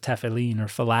practice of tefillin or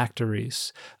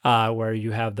phylacteries, where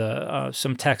you have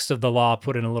some text of the law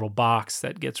put in a little box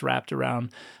that gets wrapped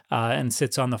around and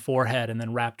sits on the forehead and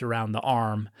then wrapped around the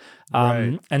arm.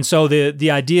 And so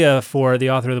the idea for the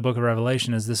author of the book of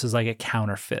Revelation is this is like a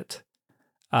counterfeit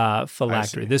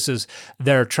phylactery.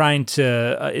 They're trying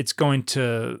to, it's going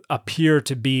to appear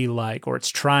to be like, or it's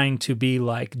trying to be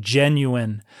like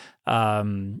genuine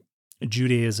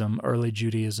Judaism, early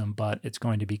Judaism, but it's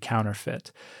going to be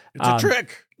counterfeit. It's a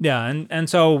trick. Yeah, and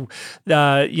so,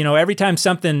 every time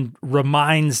something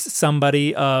reminds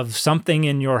somebody of something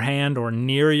in your hand or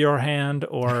near your hand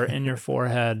or in your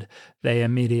forehead, they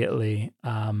immediately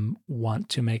want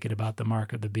to make it about the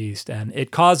mark of the beast. And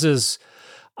it causes...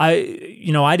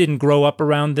 I didn't grow up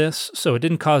around this, so it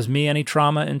didn't cause me any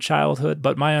trauma in childhood,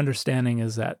 but my understanding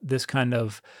is that this kind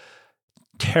of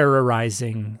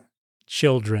terrorizing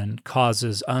children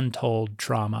causes untold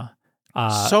trauma.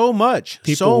 So much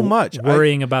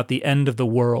worrying about the end of the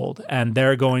world, and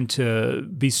they're going to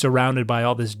be surrounded by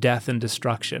all this death and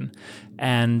destruction,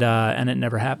 and it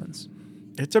never happens.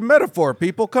 It's a metaphor,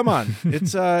 people. Come on,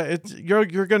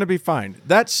 you're going to be fine.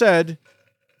 That said,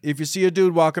 if you see a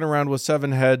dude walking around with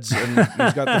 7 heads and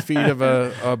he's got the feet of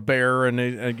a bear and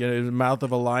the mouth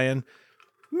of a lion,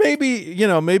 maybe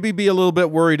be a little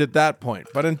bit worried at that point.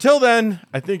 But until then,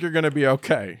 I think you're going to be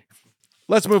okay.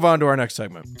 Let's move on to our next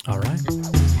segment. All right.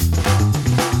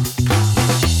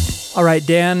 All right,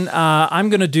 Dan, I'm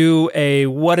going to do a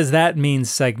What Does That Mean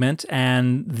segment,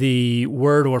 and the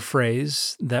word or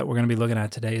phrase that we're going to be looking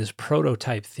at today is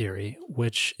prototype theory,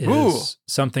 which is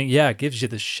something, it gives you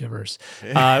the shivers,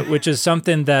 which is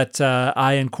something that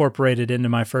I incorporated into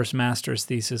my first master's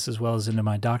thesis as well as into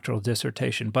my doctoral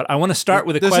dissertation. But I want to start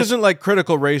with a question. This isn't like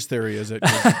critical race theory, is it?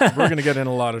 'Cause we're going to get in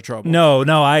a lot of trouble.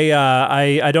 No,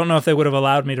 I don't know if they would have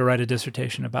allowed me to write a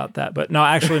dissertation about that. But no,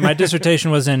 actually, my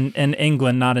dissertation was in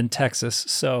England, not in Texas.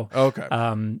 So okay,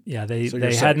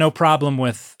 they had no problem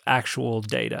with actual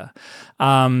data.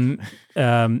 Now,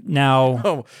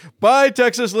 bye,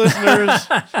 Texas listeners.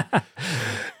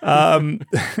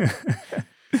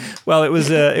 Well, it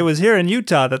was here in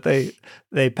Utah that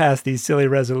they passed these silly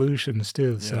resolutions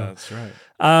too. So yeah, that's right.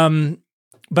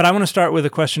 But I want to start with a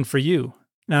question for you.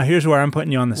 Now, here's where I'm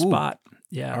putting you on the spot.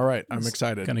 Yeah. All right, I'm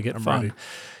excited. It's going to get fun. Ready.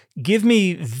 Give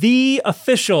me the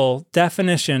official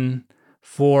definition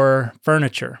for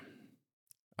furniture.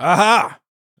 Aha!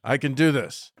 I can do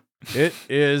this. It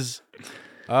is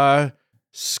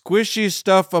squishy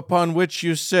stuff upon which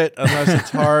you sit unless it's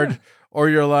hard or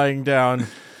you're lying down,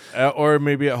 or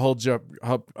maybe it holds you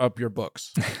up your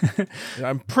books.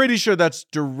 I'm pretty sure that's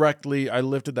I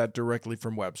lifted that directly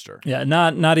from Webster. Yeah,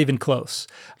 not even close.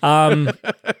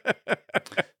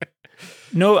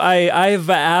 No, I've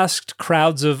asked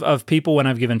crowds of people when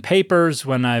I've given papers,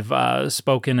 when I've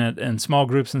spoken in small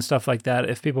groups and stuff like that,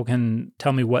 if people can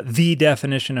tell me what the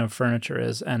definition of furniture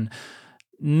is, and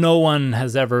no one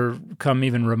has ever come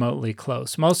even remotely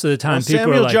close. Most of the time, people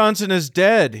Samuel are like, Johnson is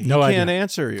dead. He No can't idea.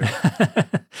 answer you.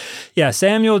 Yeah,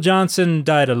 Samuel Johnson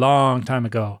died a long time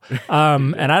ago.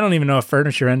 And I don't even know if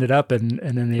furniture ended up in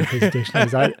any of his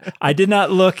dictionaries. I did not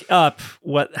look up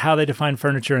how they define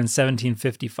furniture in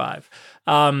 1755.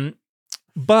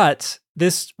 But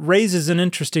this raises an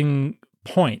interesting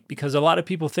point, because a lot of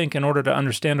people think in order to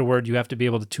understand a word, you have to be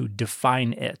able to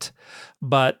define it.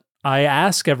 But I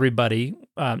ask everybody,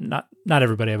 not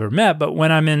everybody I've ever met, but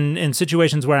when I'm in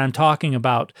situations where I'm talking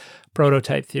about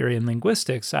prototype theory and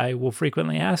linguistics, I will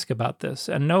frequently ask about this,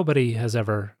 and nobody has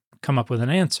ever come up with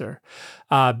an answer.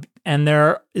 And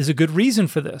there is a good reason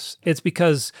for this. It's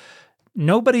because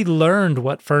nobody learned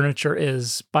what furniture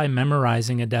is by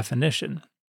memorizing a definition.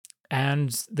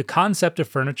 And the concept of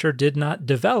furniture did not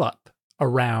develop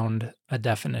around a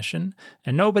definition,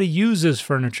 and nobody uses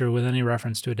furniture with any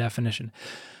reference to a definition.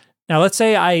 Now, let's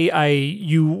say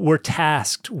you were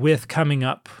tasked with coming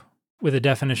up with a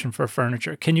definition for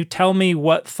furniture. Can you tell me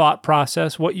what thought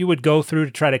process, what you would go through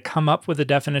to try to come up with a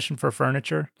definition for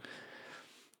furniture?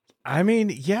 I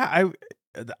mean, yeah,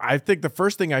 I think the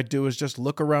first thing I do is just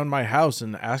look around my house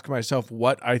and ask myself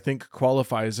what I think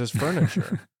qualifies as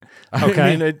furniture. Okay.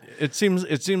 I mean, it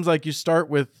seems like you start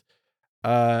with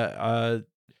a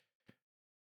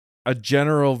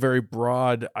general, very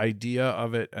broad idea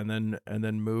of it, and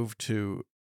then move to,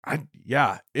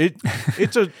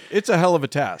 it's a hell of a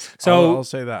task. So I'll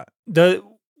say that.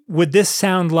 Would this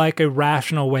sound like a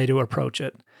rational way to approach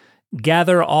it?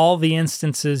 Gather all the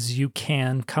instances you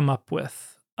can come up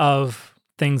with of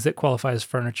things that qualify as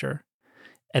furniture,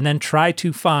 and then try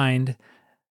to find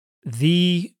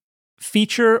the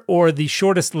feature or the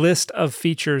shortest list of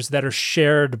features that are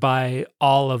shared by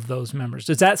all of those members.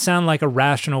 Does that sound like a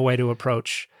rational way to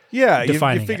approach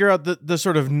defining you figure out the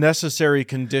sort of necessary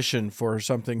condition for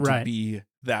something to Right. be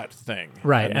that thing.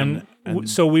 Right.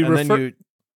 So we and refer... then you,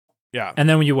 yeah. And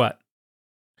then you what?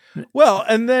 Well,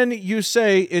 and then you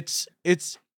say it's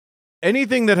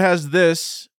anything that has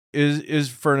this is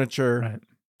furniture, Right.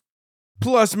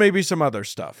 plus maybe some other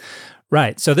stuff.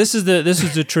 Right. So this is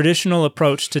the traditional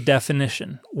approach to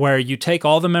definition, where you take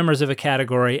all the members of a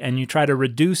category and you try to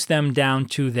reduce them down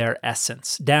to their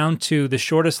essence, down to the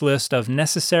shortest list of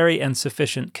necessary and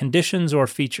sufficient conditions or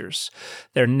features.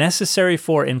 They're necessary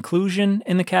for inclusion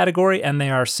in the category, and they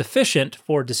are sufficient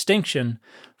for distinction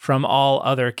from all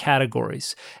other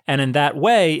categories. And in that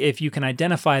way, if you can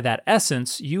identify that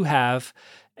essence, you have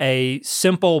a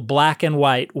simple black and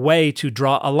white way to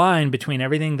draw a line between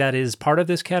everything that is part of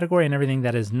this category and everything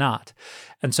that is not.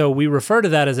 And so we refer to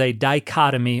that as a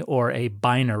dichotomy or a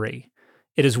binary.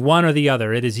 It is one or the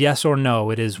other. It is yes or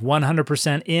no. It is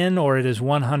 100% in or it is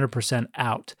 100%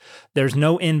 out. There's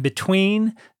no in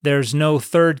between. There's no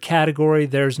third category.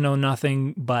 There's no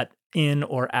nothing but in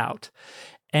or out.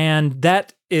 And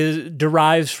that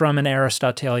derives from an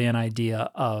Aristotelian idea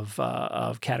of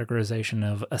categorization,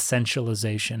 of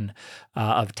essentialization,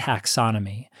 of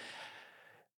taxonomy.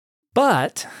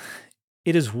 But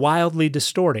it is wildly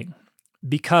distorting,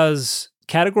 because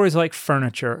categories like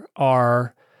furniture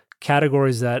are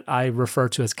categories that I refer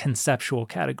to as conceptual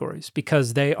categories,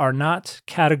 because they are not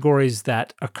categories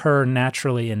that occur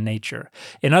naturally in nature.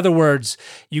 In other words,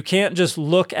 you can't just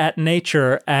look at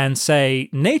nature and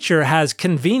say, nature has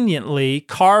conveniently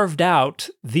carved out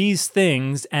these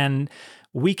things, and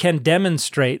we can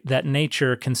demonstrate that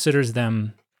nature considers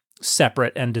them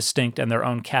separate and distinct and their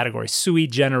own category. Sui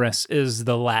generis is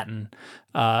the Latin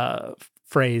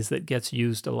phrase that gets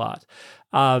used a lot.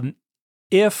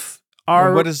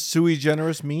 What does sui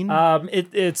generis mean?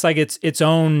 It's like its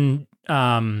own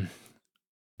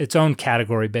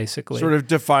category, basically. Sort of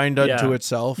defined unto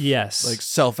itself. Yes. Like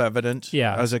self-evident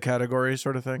Yeah. as a category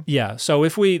sort of thing. Yeah. So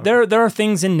if there are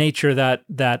things in nature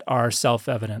that are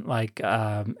self-evident, like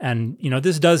and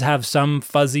this does have some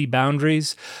fuzzy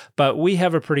boundaries, but we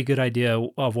have a pretty good idea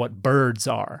of what birds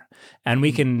are, and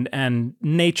and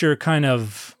nature kind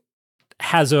of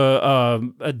has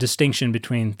a distinction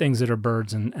between things that are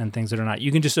birds and things that are not.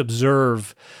 You can just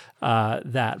observe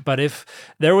that. But if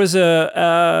there was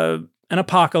an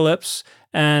apocalypse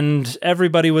and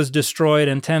everybody was destroyed,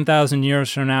 and 10,000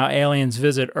 years from now, aliens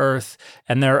visit Earth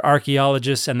and they're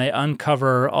archaeologists and they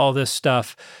uncover all this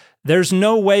stuff, there's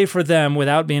no way for them,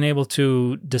 without being able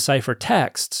to decipher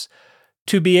texts,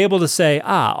 to be able to say,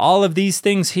 all of these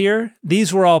things here,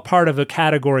 these were all part of a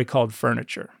category called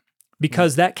furniture.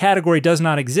 Because that category does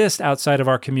not exist outside of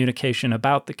our communication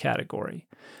about the category.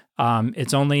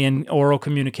 It's only in oral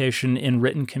communication, in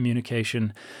written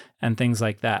communication, and things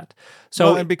like that.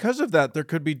 So, and because of that, there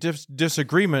could be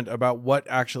disagreement about what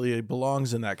actually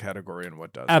belongs in that category and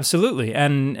what doesn't. Absolutely,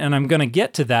 and I'm going to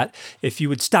get to that if you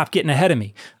would stop getting ahead of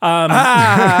me. No,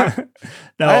 I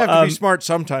have to be smart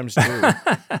sometimes too.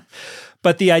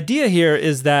 But the idea here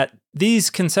is that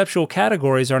these conceptual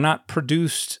categories are not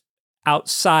produced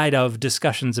outside of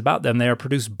discussions about them. They are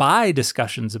produced by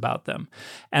discussions about them.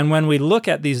 And when we look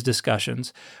at these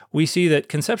discussions, we see that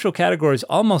conceptual categories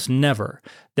almost never,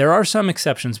 there are some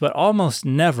exceptions, but almost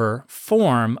never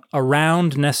form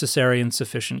around necessary and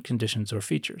sufficient conditions or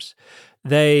features.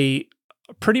 They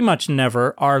pretty much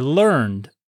never are learned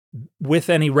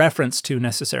with any reference to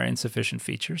necessary and sufficient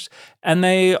features, and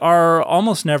they are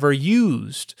almost never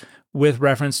used with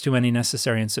reference to any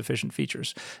necessary and sufficient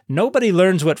features. Nobody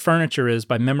learns what furniture is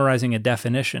by memorizing a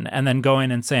definition and then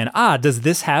going and saying, does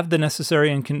this have the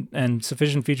necessary and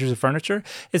sufficient features of furniture?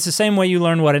 It's the same way you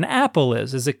learn what an apple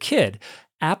is as a kid.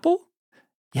 Apple?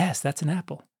 Yes, that's an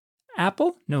apple.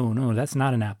 Apple? No, that's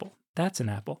not an apple. That's an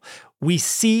apple. We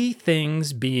see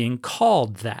things being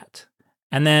called that.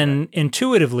 And then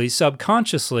intuitively,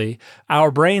 subconsciously,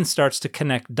 our brain starts to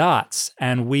connect dots,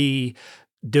 and we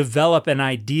develop an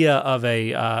idea of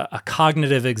a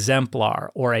cognitive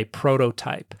exemplar or a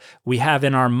prototype. We have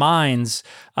in our minds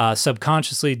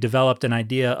subconsciously developed an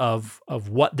idea of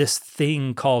what this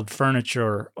thing called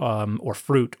furniture or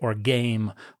fruit or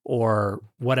game or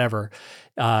whatever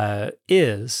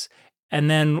is. And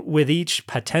then with each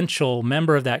potential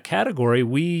member of that category,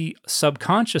 we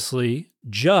subconsciously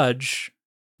judge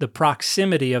the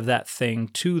proximity of that thing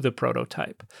to the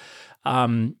prototype.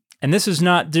 And this is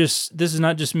not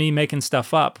just me making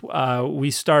stuff up.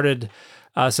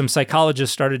 Some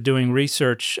psychologists started doing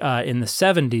research in the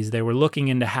 70s. They were looking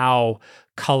into how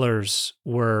colors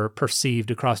were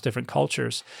perceived across different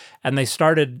cultures. And they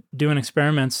started doing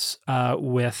experiments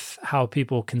with how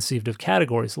people conceived of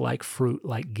categories like fruit,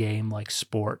 like game, like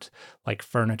sport, like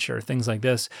furniture, things like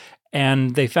this.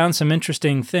 And they found some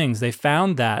interesting things. They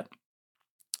found that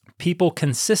people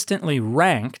consistently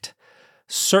ranked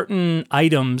certain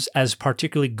items as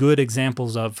particularly good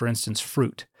examples of, for instance,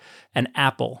 fruit. An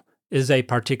apple is a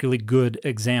particularly good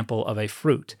example of a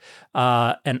fruit.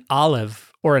 An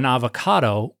olive or an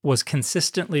avocado was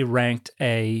consistently ranked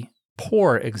a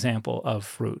poor example of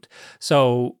fruit.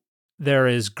 So there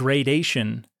is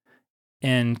gradation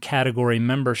in category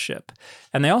membership.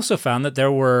 And they also found that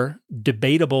there were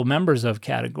debatable members of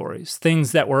categories,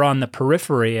 things that were on the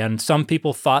periphery, and some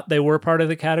people thought they were part of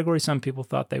the category, some people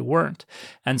thought they weren't.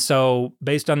 And so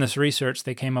based on this research,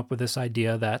 they came up with this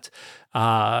idea that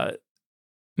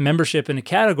membership in a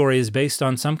category is based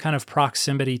on some kind of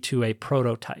proximity to a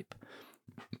prototype.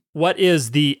 What is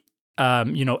the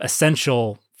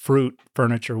essential fruit,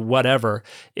 furniture, whatever,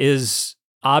 is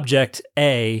object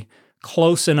A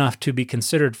close enough to be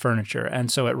considered furniture.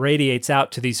 And so it radiates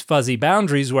out to these fuzzy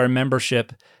boundaries where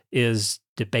membership is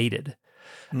debated.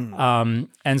 And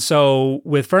so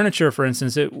with furniture, for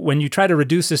instance, when you try to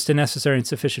reduce this to necessary and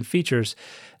sufficient features,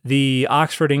 the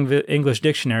Oxford English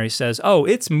Dictionary says,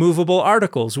 it's movable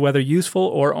articles, whether useful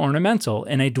or ornamental,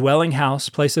 in a dwelling house,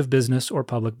 place of business, or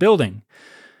public building.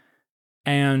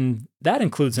 And that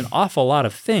includes an awful lot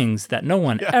of things that no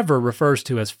one ever refers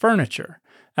to as furniture.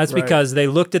 That's because they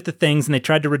looked at the things and they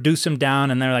tried to reduce them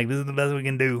down, and they're like, this is the best we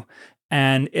can do.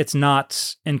 And it's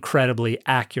not incredibly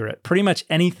accurate. Pretty much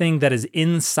anything that is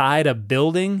inside a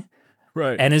building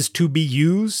and is to be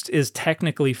used is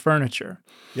technically furniture.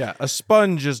 Yeah, a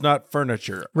sponge is not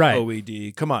furniture. Right.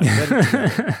 OED. Come on.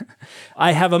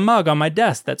 I have a mug on my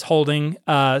desk that's holding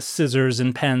scissors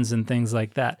and pens and things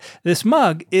like that. This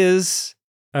mug is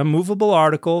a movable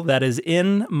article that is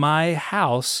in my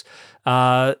house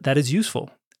that is useful.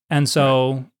 And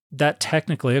so that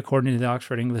technically, according to the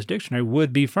Oxford English Dictionary,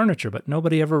 would be furniture, but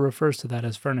nobody ever refers to that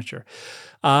as furniture.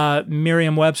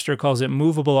 Merriam-Webster calls it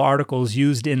movable articles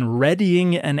used in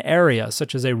readying an area,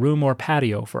 such as a room or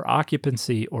patio, for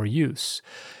occupancy or use.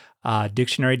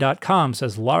 Dictionary.com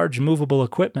says large movable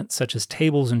equipment, such as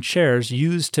tables and chairs,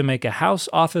 used to make a house,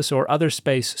 office, or other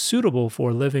space suitable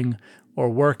for living or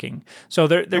working. So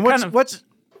they're kind of...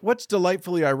 What's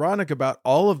delightfully ironic about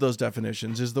all of those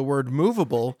definitions is the word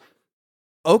movable.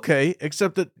 Okay,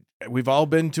 except that we've all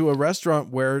been to a restaurant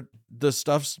where the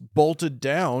stuff's bolted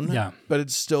down, but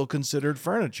it's still considered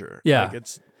furniture. Yeah.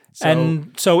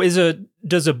 And so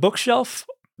does a bookshelf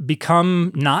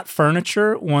become not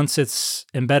furniture once it's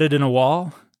embedded in a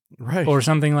wall? Right. Or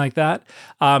something like that?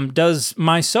 Does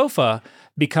my sofa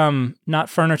become not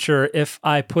furniture if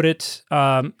I put it,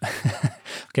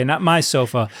 okay, not my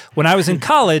sofa. When I was in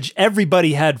college,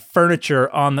 everybody had furniture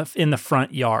in the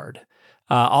front yard.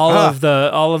 All of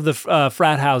the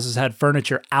frat houses had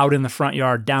furniture out in the front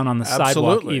yard, down on the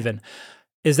sidewalk even.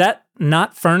 Is that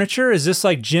not furniture? Is this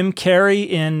like Jim Carrey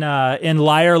in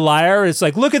Liar Liar? It's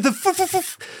like, look at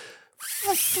the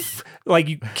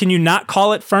like, can you not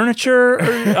call it furniture?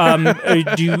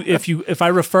 If I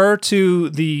refer to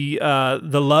the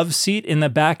love seat in the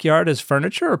backyard as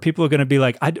furniture, or people are going to be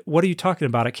like, what are you talking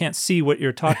about? I can't see what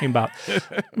you're talking about.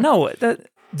 No,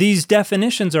 these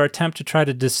definitions are an attempt to try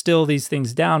to distill these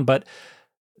things down, but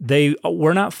they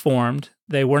were not formed,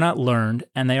 they were not learned,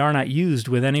 and they are not used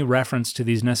with any reference to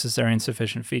these necessary and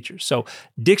sufficient features. So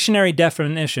dictionary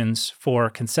definitions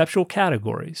for conceptual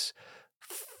categories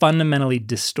fundamentally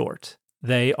distort.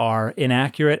 They are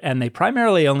inaccurate, and they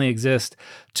primarily only exist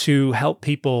to help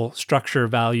people structure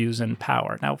values and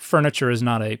power. Now, furniture is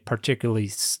not a particularly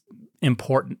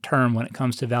important term when it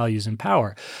comes to values and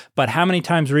power, but how many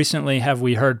times recently have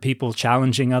we heard people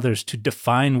challenging others to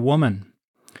define woman?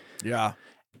 Yeah.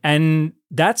 And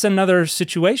that's another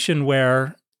situation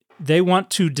where they want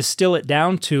to distill it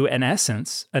down to an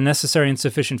essence, a necessary and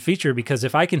sufficient feature, because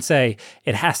if I can say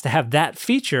it has to have that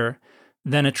feature,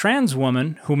 then a trans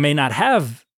woman who may not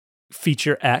have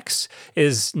feature X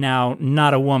is now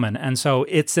not a woman. And so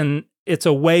it's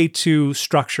a way to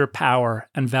structure power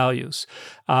and values.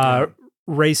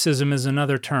 Racism is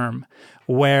another term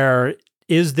where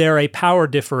is there a power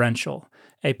differential,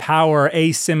 a power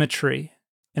asymmetry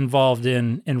involved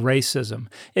in racism?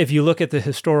 If you look at the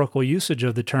historical usage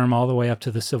of the term all the way up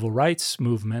to the civil rights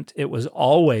movement, it was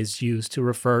always used to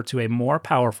refer to a more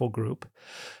powerful group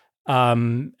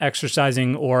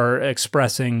exercising or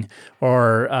expressing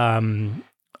or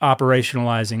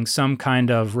operationalizing some kind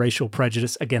of racial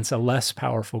prejudice against a less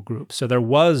powerful group. So there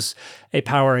was a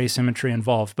power asymmetry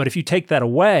involved. But if you take that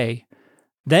away,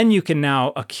 then you can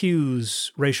now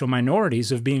accuse racial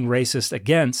minorities of being racist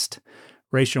against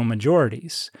racial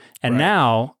majorities. And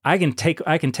now I can take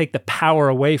the power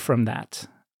away from that.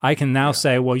 I can now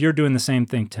say, well, you're doing the same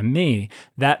thing to me.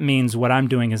 That means what I'm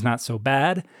doing is not so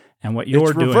bad. And what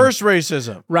you're doing, reverse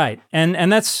racism. Right. And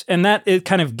that it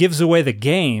kind of gives away the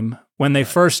game. When they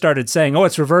first started saying, oh,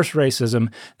 it's reverse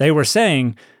racism, they were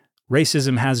saying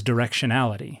racism has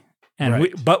directionality.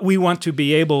 And but we want to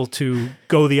be able to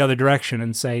go the other direction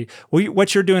and say, well,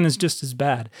 what you're doing is just as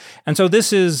bad. And so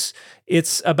it's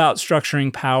about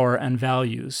structuring power and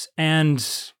values. And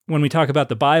when we talk about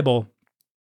the Bible,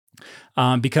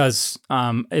 because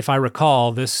if I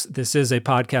recall, this is a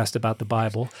podcast about the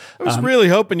Bible. I was really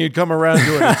hoping you'd come around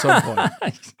to it at some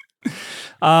point.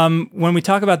 When we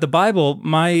talk about the Bible,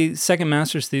 my second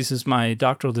master's thesis, my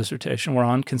doctoral dissertation, were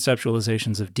on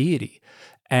conceptualizations of deity.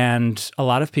 And a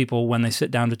lot of people, when they sit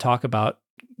down to talk about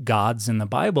gods in the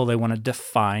Bible, they want to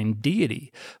define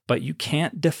deity. But you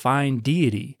can't define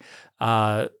deity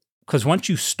because once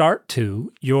you start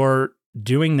to, you're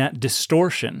doing that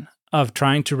distortion of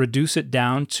trying to reduce it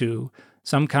down to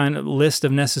some kind of list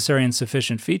of necessary and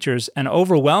sufficient features, and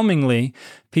overwhelmingly,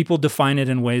 people define it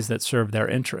in ways that serve their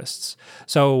interests.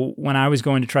 So when I was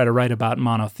going to try to write about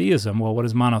monotheism, well, what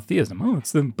is monotheism? Oh,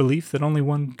 it's the belief that only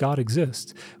one God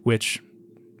exists, which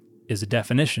is a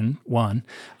definition, one.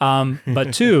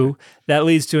 But two, that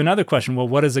leads to another question. Well,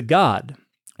 what is a God?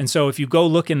 And so if you go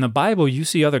look in the Bible, you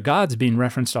see other gods being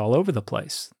referenced all over the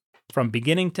place, from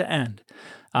beginning to end.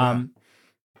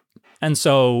 And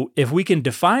so if we can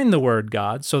define the word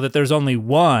God so that there's only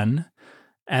one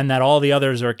and that all the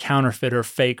others are counterfeit or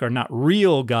fake or not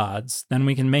real gods, then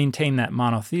we can maintain that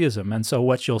monotheism. And so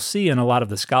what you'll see in a lot of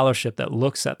the scholarship that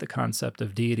looks at the concept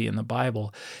of deity in the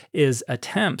Bible is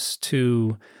attempts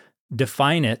to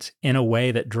define it in a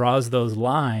way that draws those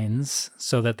lines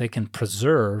so that they can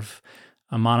preserve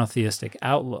a monotheistic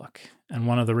outlook. And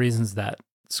one of the reasons that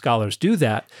scholars do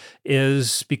that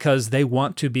is because they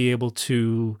want to be able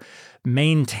to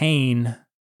maintain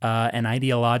an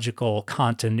ideological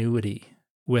continuity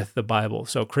with the Bible.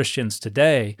 So Christians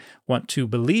today want to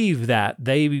believe that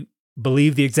they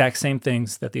believe the exact same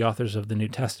things that the authors of the New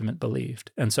Testament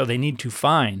believed. And so they need to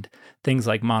find things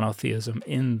like monotheism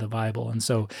in the Bible. And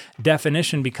so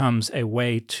definition becomes a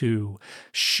way to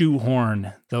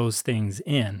shoehorn those things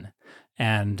in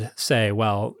and say,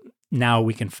 well, now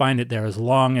we can find it there as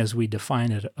long as we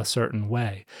define it a certain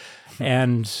way.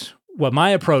 And what my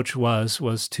approach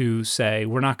was to say,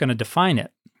 we're not going to define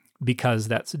it because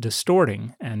that's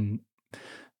distorting. And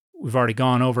we've already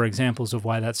gone over examples of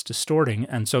why that's distorting.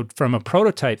 And so from a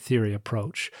prototype theory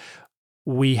approach,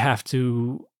 we have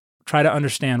to try to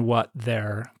understand what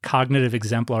their cognitive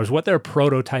exemplars, what their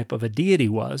prototype of a deity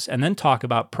was, and then talk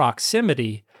about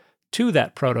proximity to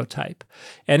that prototype.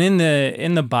 And in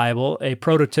the Bible, a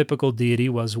prototypical deity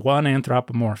was one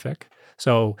anthropomorphic,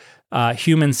 so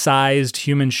human-sized,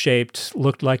 human-shaped,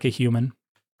 looked like a human.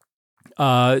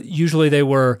 Usually they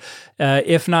were,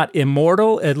 if not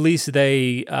immortal, at least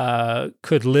they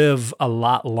could live a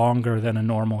lot longer than a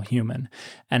normal human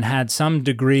and had some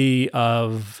degree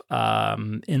of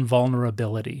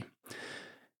invulnerability.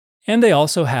 And they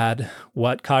also had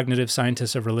what cognitive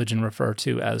scientists of religion refer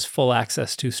to as full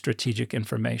access to strategic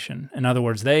information. In other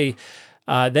words, they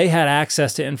had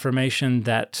access to information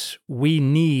that we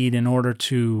need in order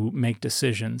to make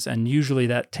decisions. And usually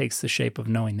that takes the shape of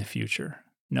knowing the future,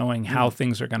 knowing how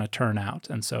things are going to turn out.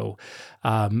 And so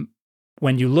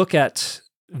when you look at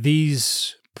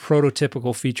these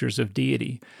prototypical features of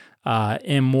deity,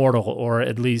 immortal, or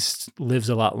at least lives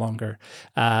a lot longer,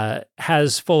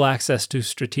 has full access to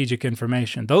strategic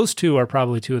information. Those two are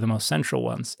probably two of the most central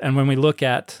ones. And when we look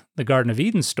at the Garden of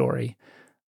Eden story,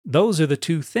 those are the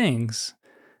two things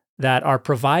that are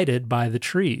provided by the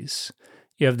trees.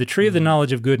 You have the tree of the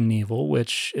knowledge of good and evil,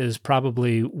 which is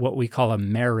probably what we call a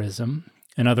merism.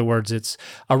 In other words, it's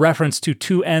a reference to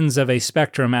two ends of a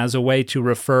spectrum as a way to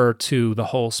refer to the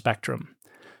whole spectrum.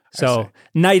 So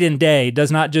night and day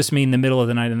does not just mean the middle of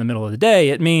the night and the middle of the day.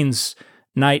 It means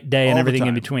night, day, and everything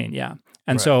in between. Yeah.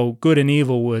 And so good and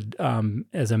evil would,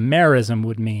 as a merism,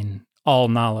 would mean all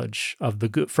knowledge of the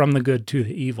good, from the good to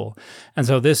the evil. And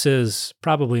so this is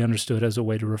probably understood as a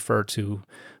way to refer to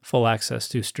full access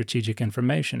to strategic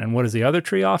information. And what does the other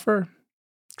tree offer?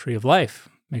 Tree of life.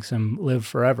 Makes them live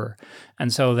forever.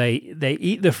 And so they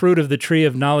eat the fruit of the tree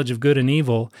of knowledge of good and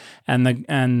evil. And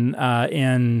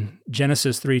in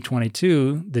Genesis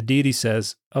 3:22, the deity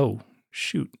says, "Oh,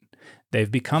 shoot,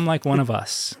 they've become like one of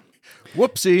us."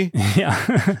 Whoopsie.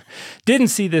 Yeah. Didn't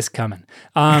see this coming.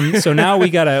 So now we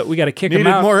gotta kick them out.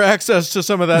 Needed more access to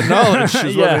some of that knowledge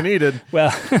is what we needed.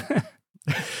 Well,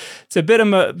 it's a bit of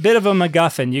a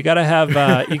MacGuffin. You gotta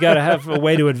have a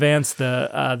way to advance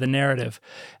the narrative.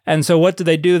 And so what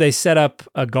do? They set up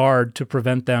a guard to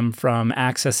prevent them from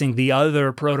accessing the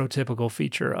other prototypical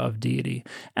feature of deity.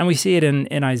 And we see it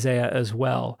in Isaiah as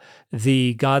well.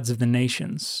 The gods of the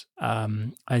nations.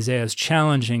 Isaiah is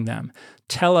challenging them.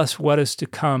 Tell us what is to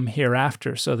come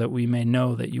hereafter so that we may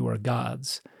know that you are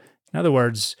gods. In other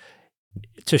words,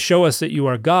 to show us that you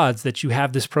are gods, that you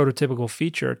have this prototypical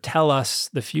feature, tell us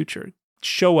the future.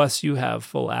 Show us you have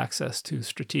full access to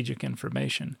strategic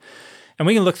information. And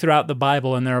we can look throughout the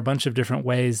Bible, and there are a bunch of different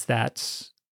ways that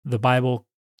the Bible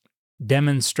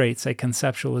demonstrates a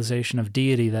conceptualization of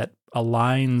deity that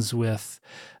aligns with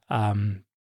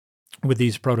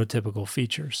these prototypical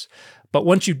features. But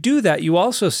once you do that, you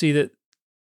also see that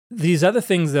these other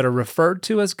things that are referred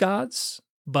to as gods,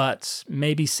 but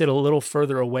maybe sit a little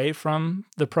further away from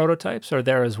the prototypes, are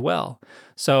there as well.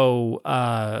 So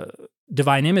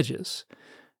divine images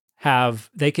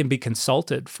they can be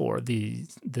consulted for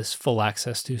this full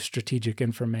access to strategic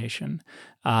information.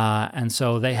 And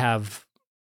so they have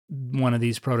one of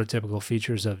these prototypical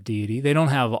features of deity. They don't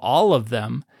have all of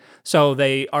them, so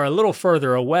they are a little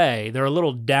further away. They're a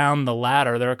little down the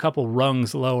ladder. They're a couple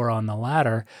rungs lower on the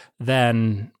ladder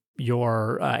than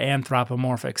your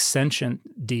anthropomorphic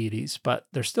sentient deities, but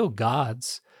they're still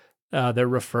gods. They're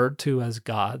referred to as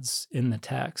gods in the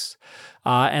text.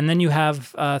 And then you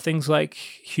have things like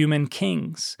human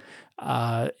kings.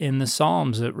 In the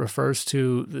Psalms,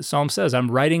 the Psalm says,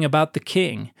 "I'm writing about the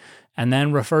king," and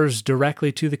then refers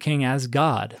directly to the king as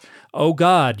God. "Oh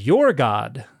God, your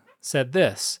God said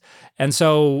this." And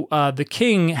so the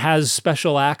king has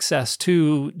special access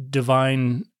to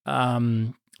divine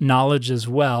knowledge as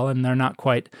well, and they're not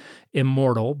quite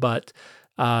immortal, but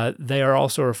they are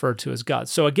also referred to as gods.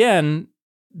 So again,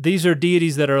 these are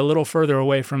deities that are a little further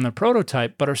away from the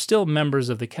prototype, but are still members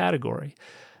of the category.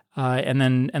 And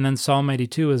then Psalm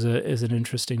 82 is an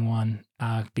interesting one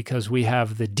because we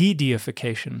have the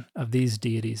de-deification of these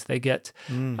deities. They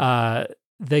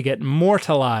get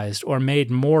mortalized or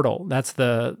made mortal. That's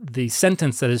the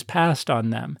sentence that is passed on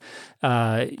them.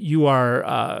 You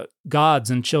are gods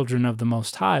and children of the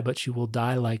Most High, but you will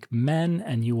die like men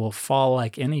and you will fall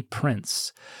like any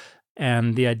prince.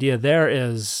 And the idea there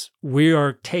is we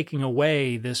are taking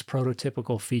away this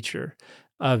prototypical feature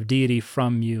of deity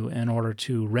from you in order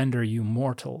to render you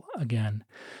mortal again.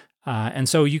 And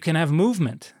so you can have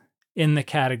movement in the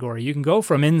category. You can go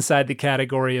from inside the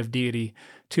category of deity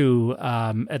to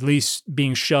at least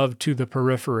being shoved to the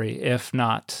periphery, if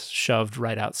not shoved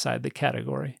right outside the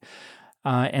category.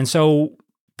 And so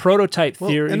prototype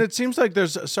theory... And it seems like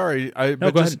there's... Sorry,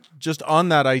 just on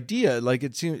that idea, like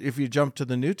it seems if you jump to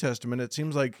the New Testament, it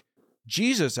seems like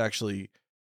Jesus actually,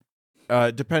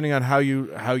 depending on how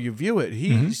you view it,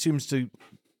 he seems to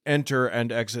enter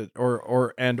and exit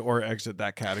or exit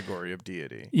that category of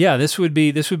deity. Yeah, this would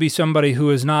be somebody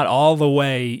who is not all the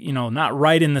way, not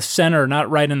right in the center, not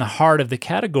right in the heart of the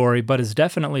category, but is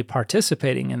definitely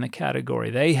participating in the category.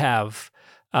 They have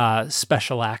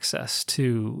special access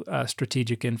to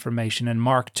strategic information. In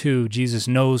Mark 2, Jesus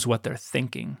knows what they're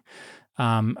thinking.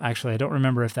 Actually, I don't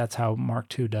remember if that's how Mark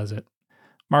 2 does it.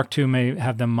 Mark 2 may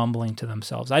have them mumbling to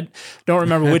themselves. I don't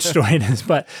remember which story it is,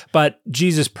 but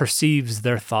Jesus perceives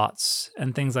their thoughts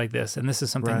and things like this, and this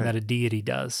is something that a deity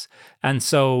does. And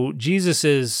so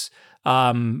Jesus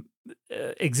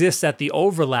exists at the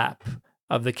overlap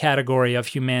of the category of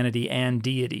humanity and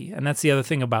deity. And that's the other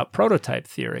thing about prototype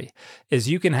theory, is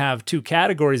you can have two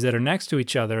categories that are next to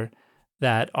each other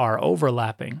that are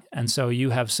overlapping. And so you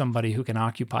have somebody who can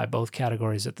occupy both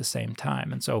categories at the same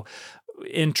time. And so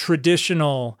in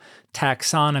traditional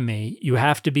taxonomy, you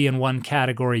have to be in one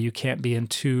category. You can't be in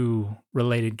two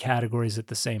related categories at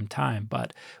the same time.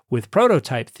 But with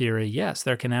prototype theory, yes,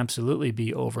 there can absolutely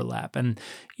be overlap. And,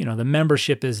 the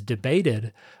membership is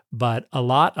debated, but a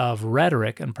lot of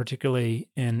rhetoric, and particularly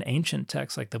in ancient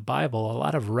texts like the Bible, a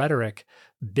lot of rhetoric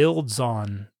builds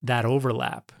on that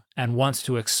overlap and wants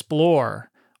to explore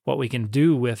what we can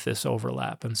do with this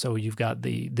overlap. And so you've got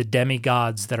the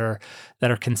demigods that are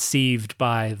conceived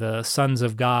by the sons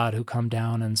of God who come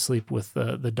down and sleep with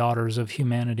the daughters of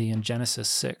humanity in Genesis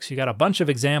 6. You got a bunch of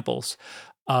examples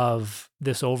of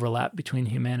this overlap between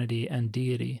humanity and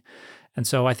deity. And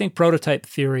so I think prototype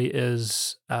theory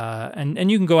is,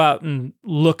 and you can go out and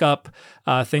look up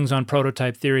things on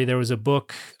prototype theory. There was a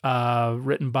book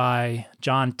written by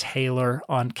John Taylor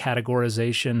on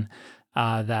categorization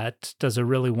that does a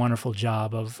really wonderful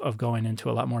job of going into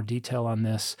a lot more detail on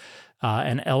this.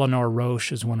 And Eleanor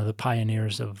Roche is one of the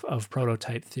pioneers of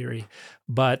prototype theory.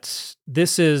 But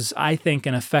this is, I think,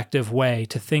 an effective way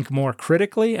to think more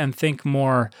critically and think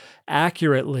more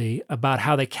accurately about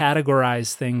how they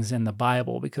categorize things in the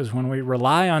Bible. Because when we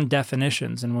rely on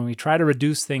definitions and when we try to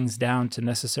reduce things down to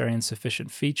necessary and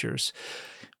sufficient features,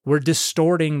 we're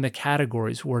distorting the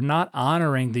categories. We're not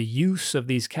honoring the use of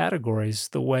these categories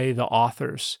the way the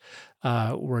authors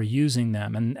were using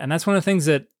them. And that's one of the things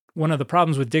that one of the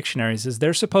problems with dictionaries is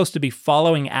they're supposed to be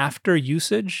following after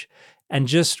usage and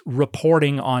just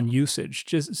reporting on usage,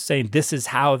 just saying this is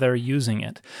how they're using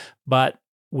it. But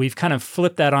we've kind of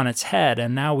flipped that on its head,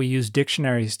 and now we use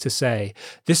dictionaries to say,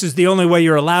 this is the only way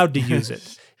you're allowed to use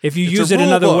it. If you use it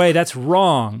another way, that's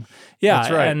wrong. Yeah,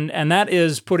 that's right. And that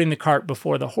is putting the cart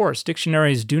before the horse.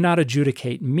 Dictionaries do not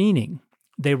adjudicate meaning.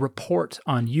 They report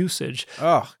on usage,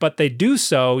 but they do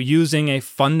so using a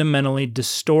fundamentally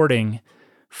distorting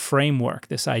framework,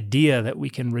 this idea that we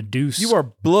can reduce. You are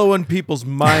blowing people's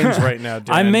minds right now,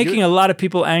 Dan. I'm making a lot of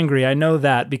people angry. I know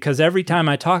that because every time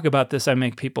I talk about this, I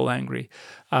make people angry.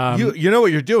 You know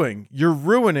what you're doing? You're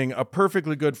ruining a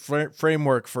perfectly good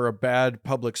framework for a bad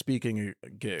public speaking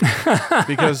gig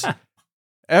because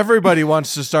everybody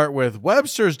wants to start with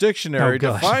Webster's Dictionary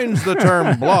defines the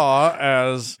term blah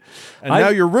as, and now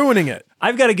you're ruining it.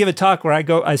 I've got to give a talk where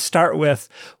I start with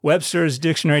Webster's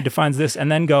Dictionary defines this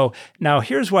and then go, now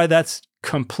here's why that's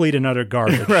complete and utter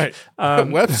garbage. Right.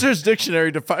 Webster's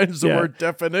Dictionary defines the word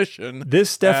definition.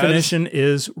 This definition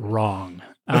is wrong.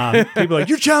 People are like,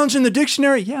 you're challenging the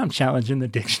dictionary? Yeah, I'm challenging the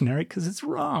dictionary because it's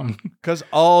wrong. Because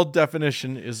all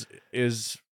definition is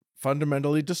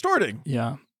fundamentally distorting.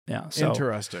 Yeah. Yeah. So,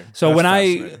 interesting. So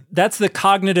that's the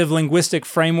cognitive linguistic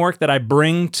framework that I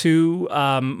bring to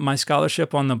my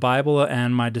scholarship on the Bible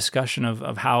and my discussion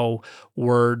of how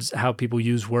people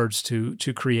use words to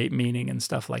create meaning and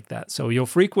stuff like that. So you'll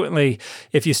frequently,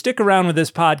 if you stick around with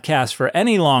this podcast for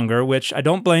any longer, which I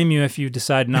don't blame you if you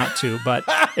decide not to, but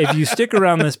if you stick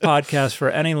around this podcast for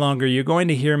any longer, you're going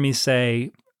to hear me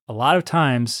say a lot of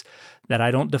times that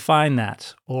I don't define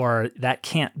that, or that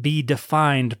can't be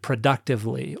defined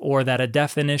productively, or that a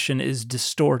definition is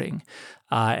distorting.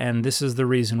 And this is the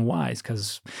reason why, is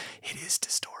because it is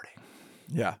distorting.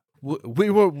 Yeah. We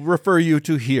will refer you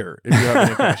to here if you have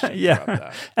any questions about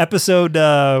that. Episode,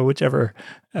 whichever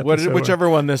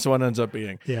one this one ends up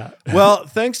being. Yeah. Well,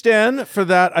 thanks, Dan, for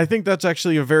that. I think that's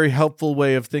actually a very helpful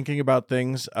way of thinking about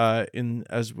things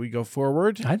as we go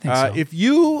forward. I think so. If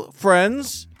you,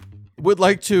 friends, would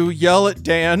like to yell at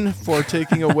Dan for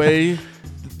taking away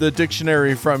the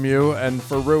dictionary from you and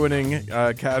for ruining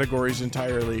categories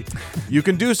entirely, you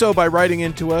can do so by writing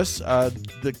into us.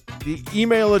 The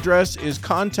email address is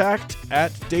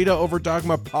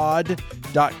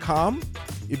contact@dataoverdogmapod.com.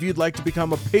 If you'd like to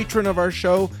become a patron of our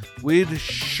show, we'd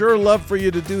sure love for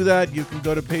you to do that. You can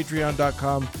go to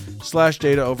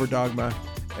patreon.com/dataoverdogma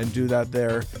and do that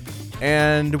there.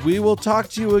 And we will talk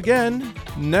to you again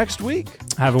next week.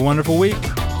 Have a wonderful week.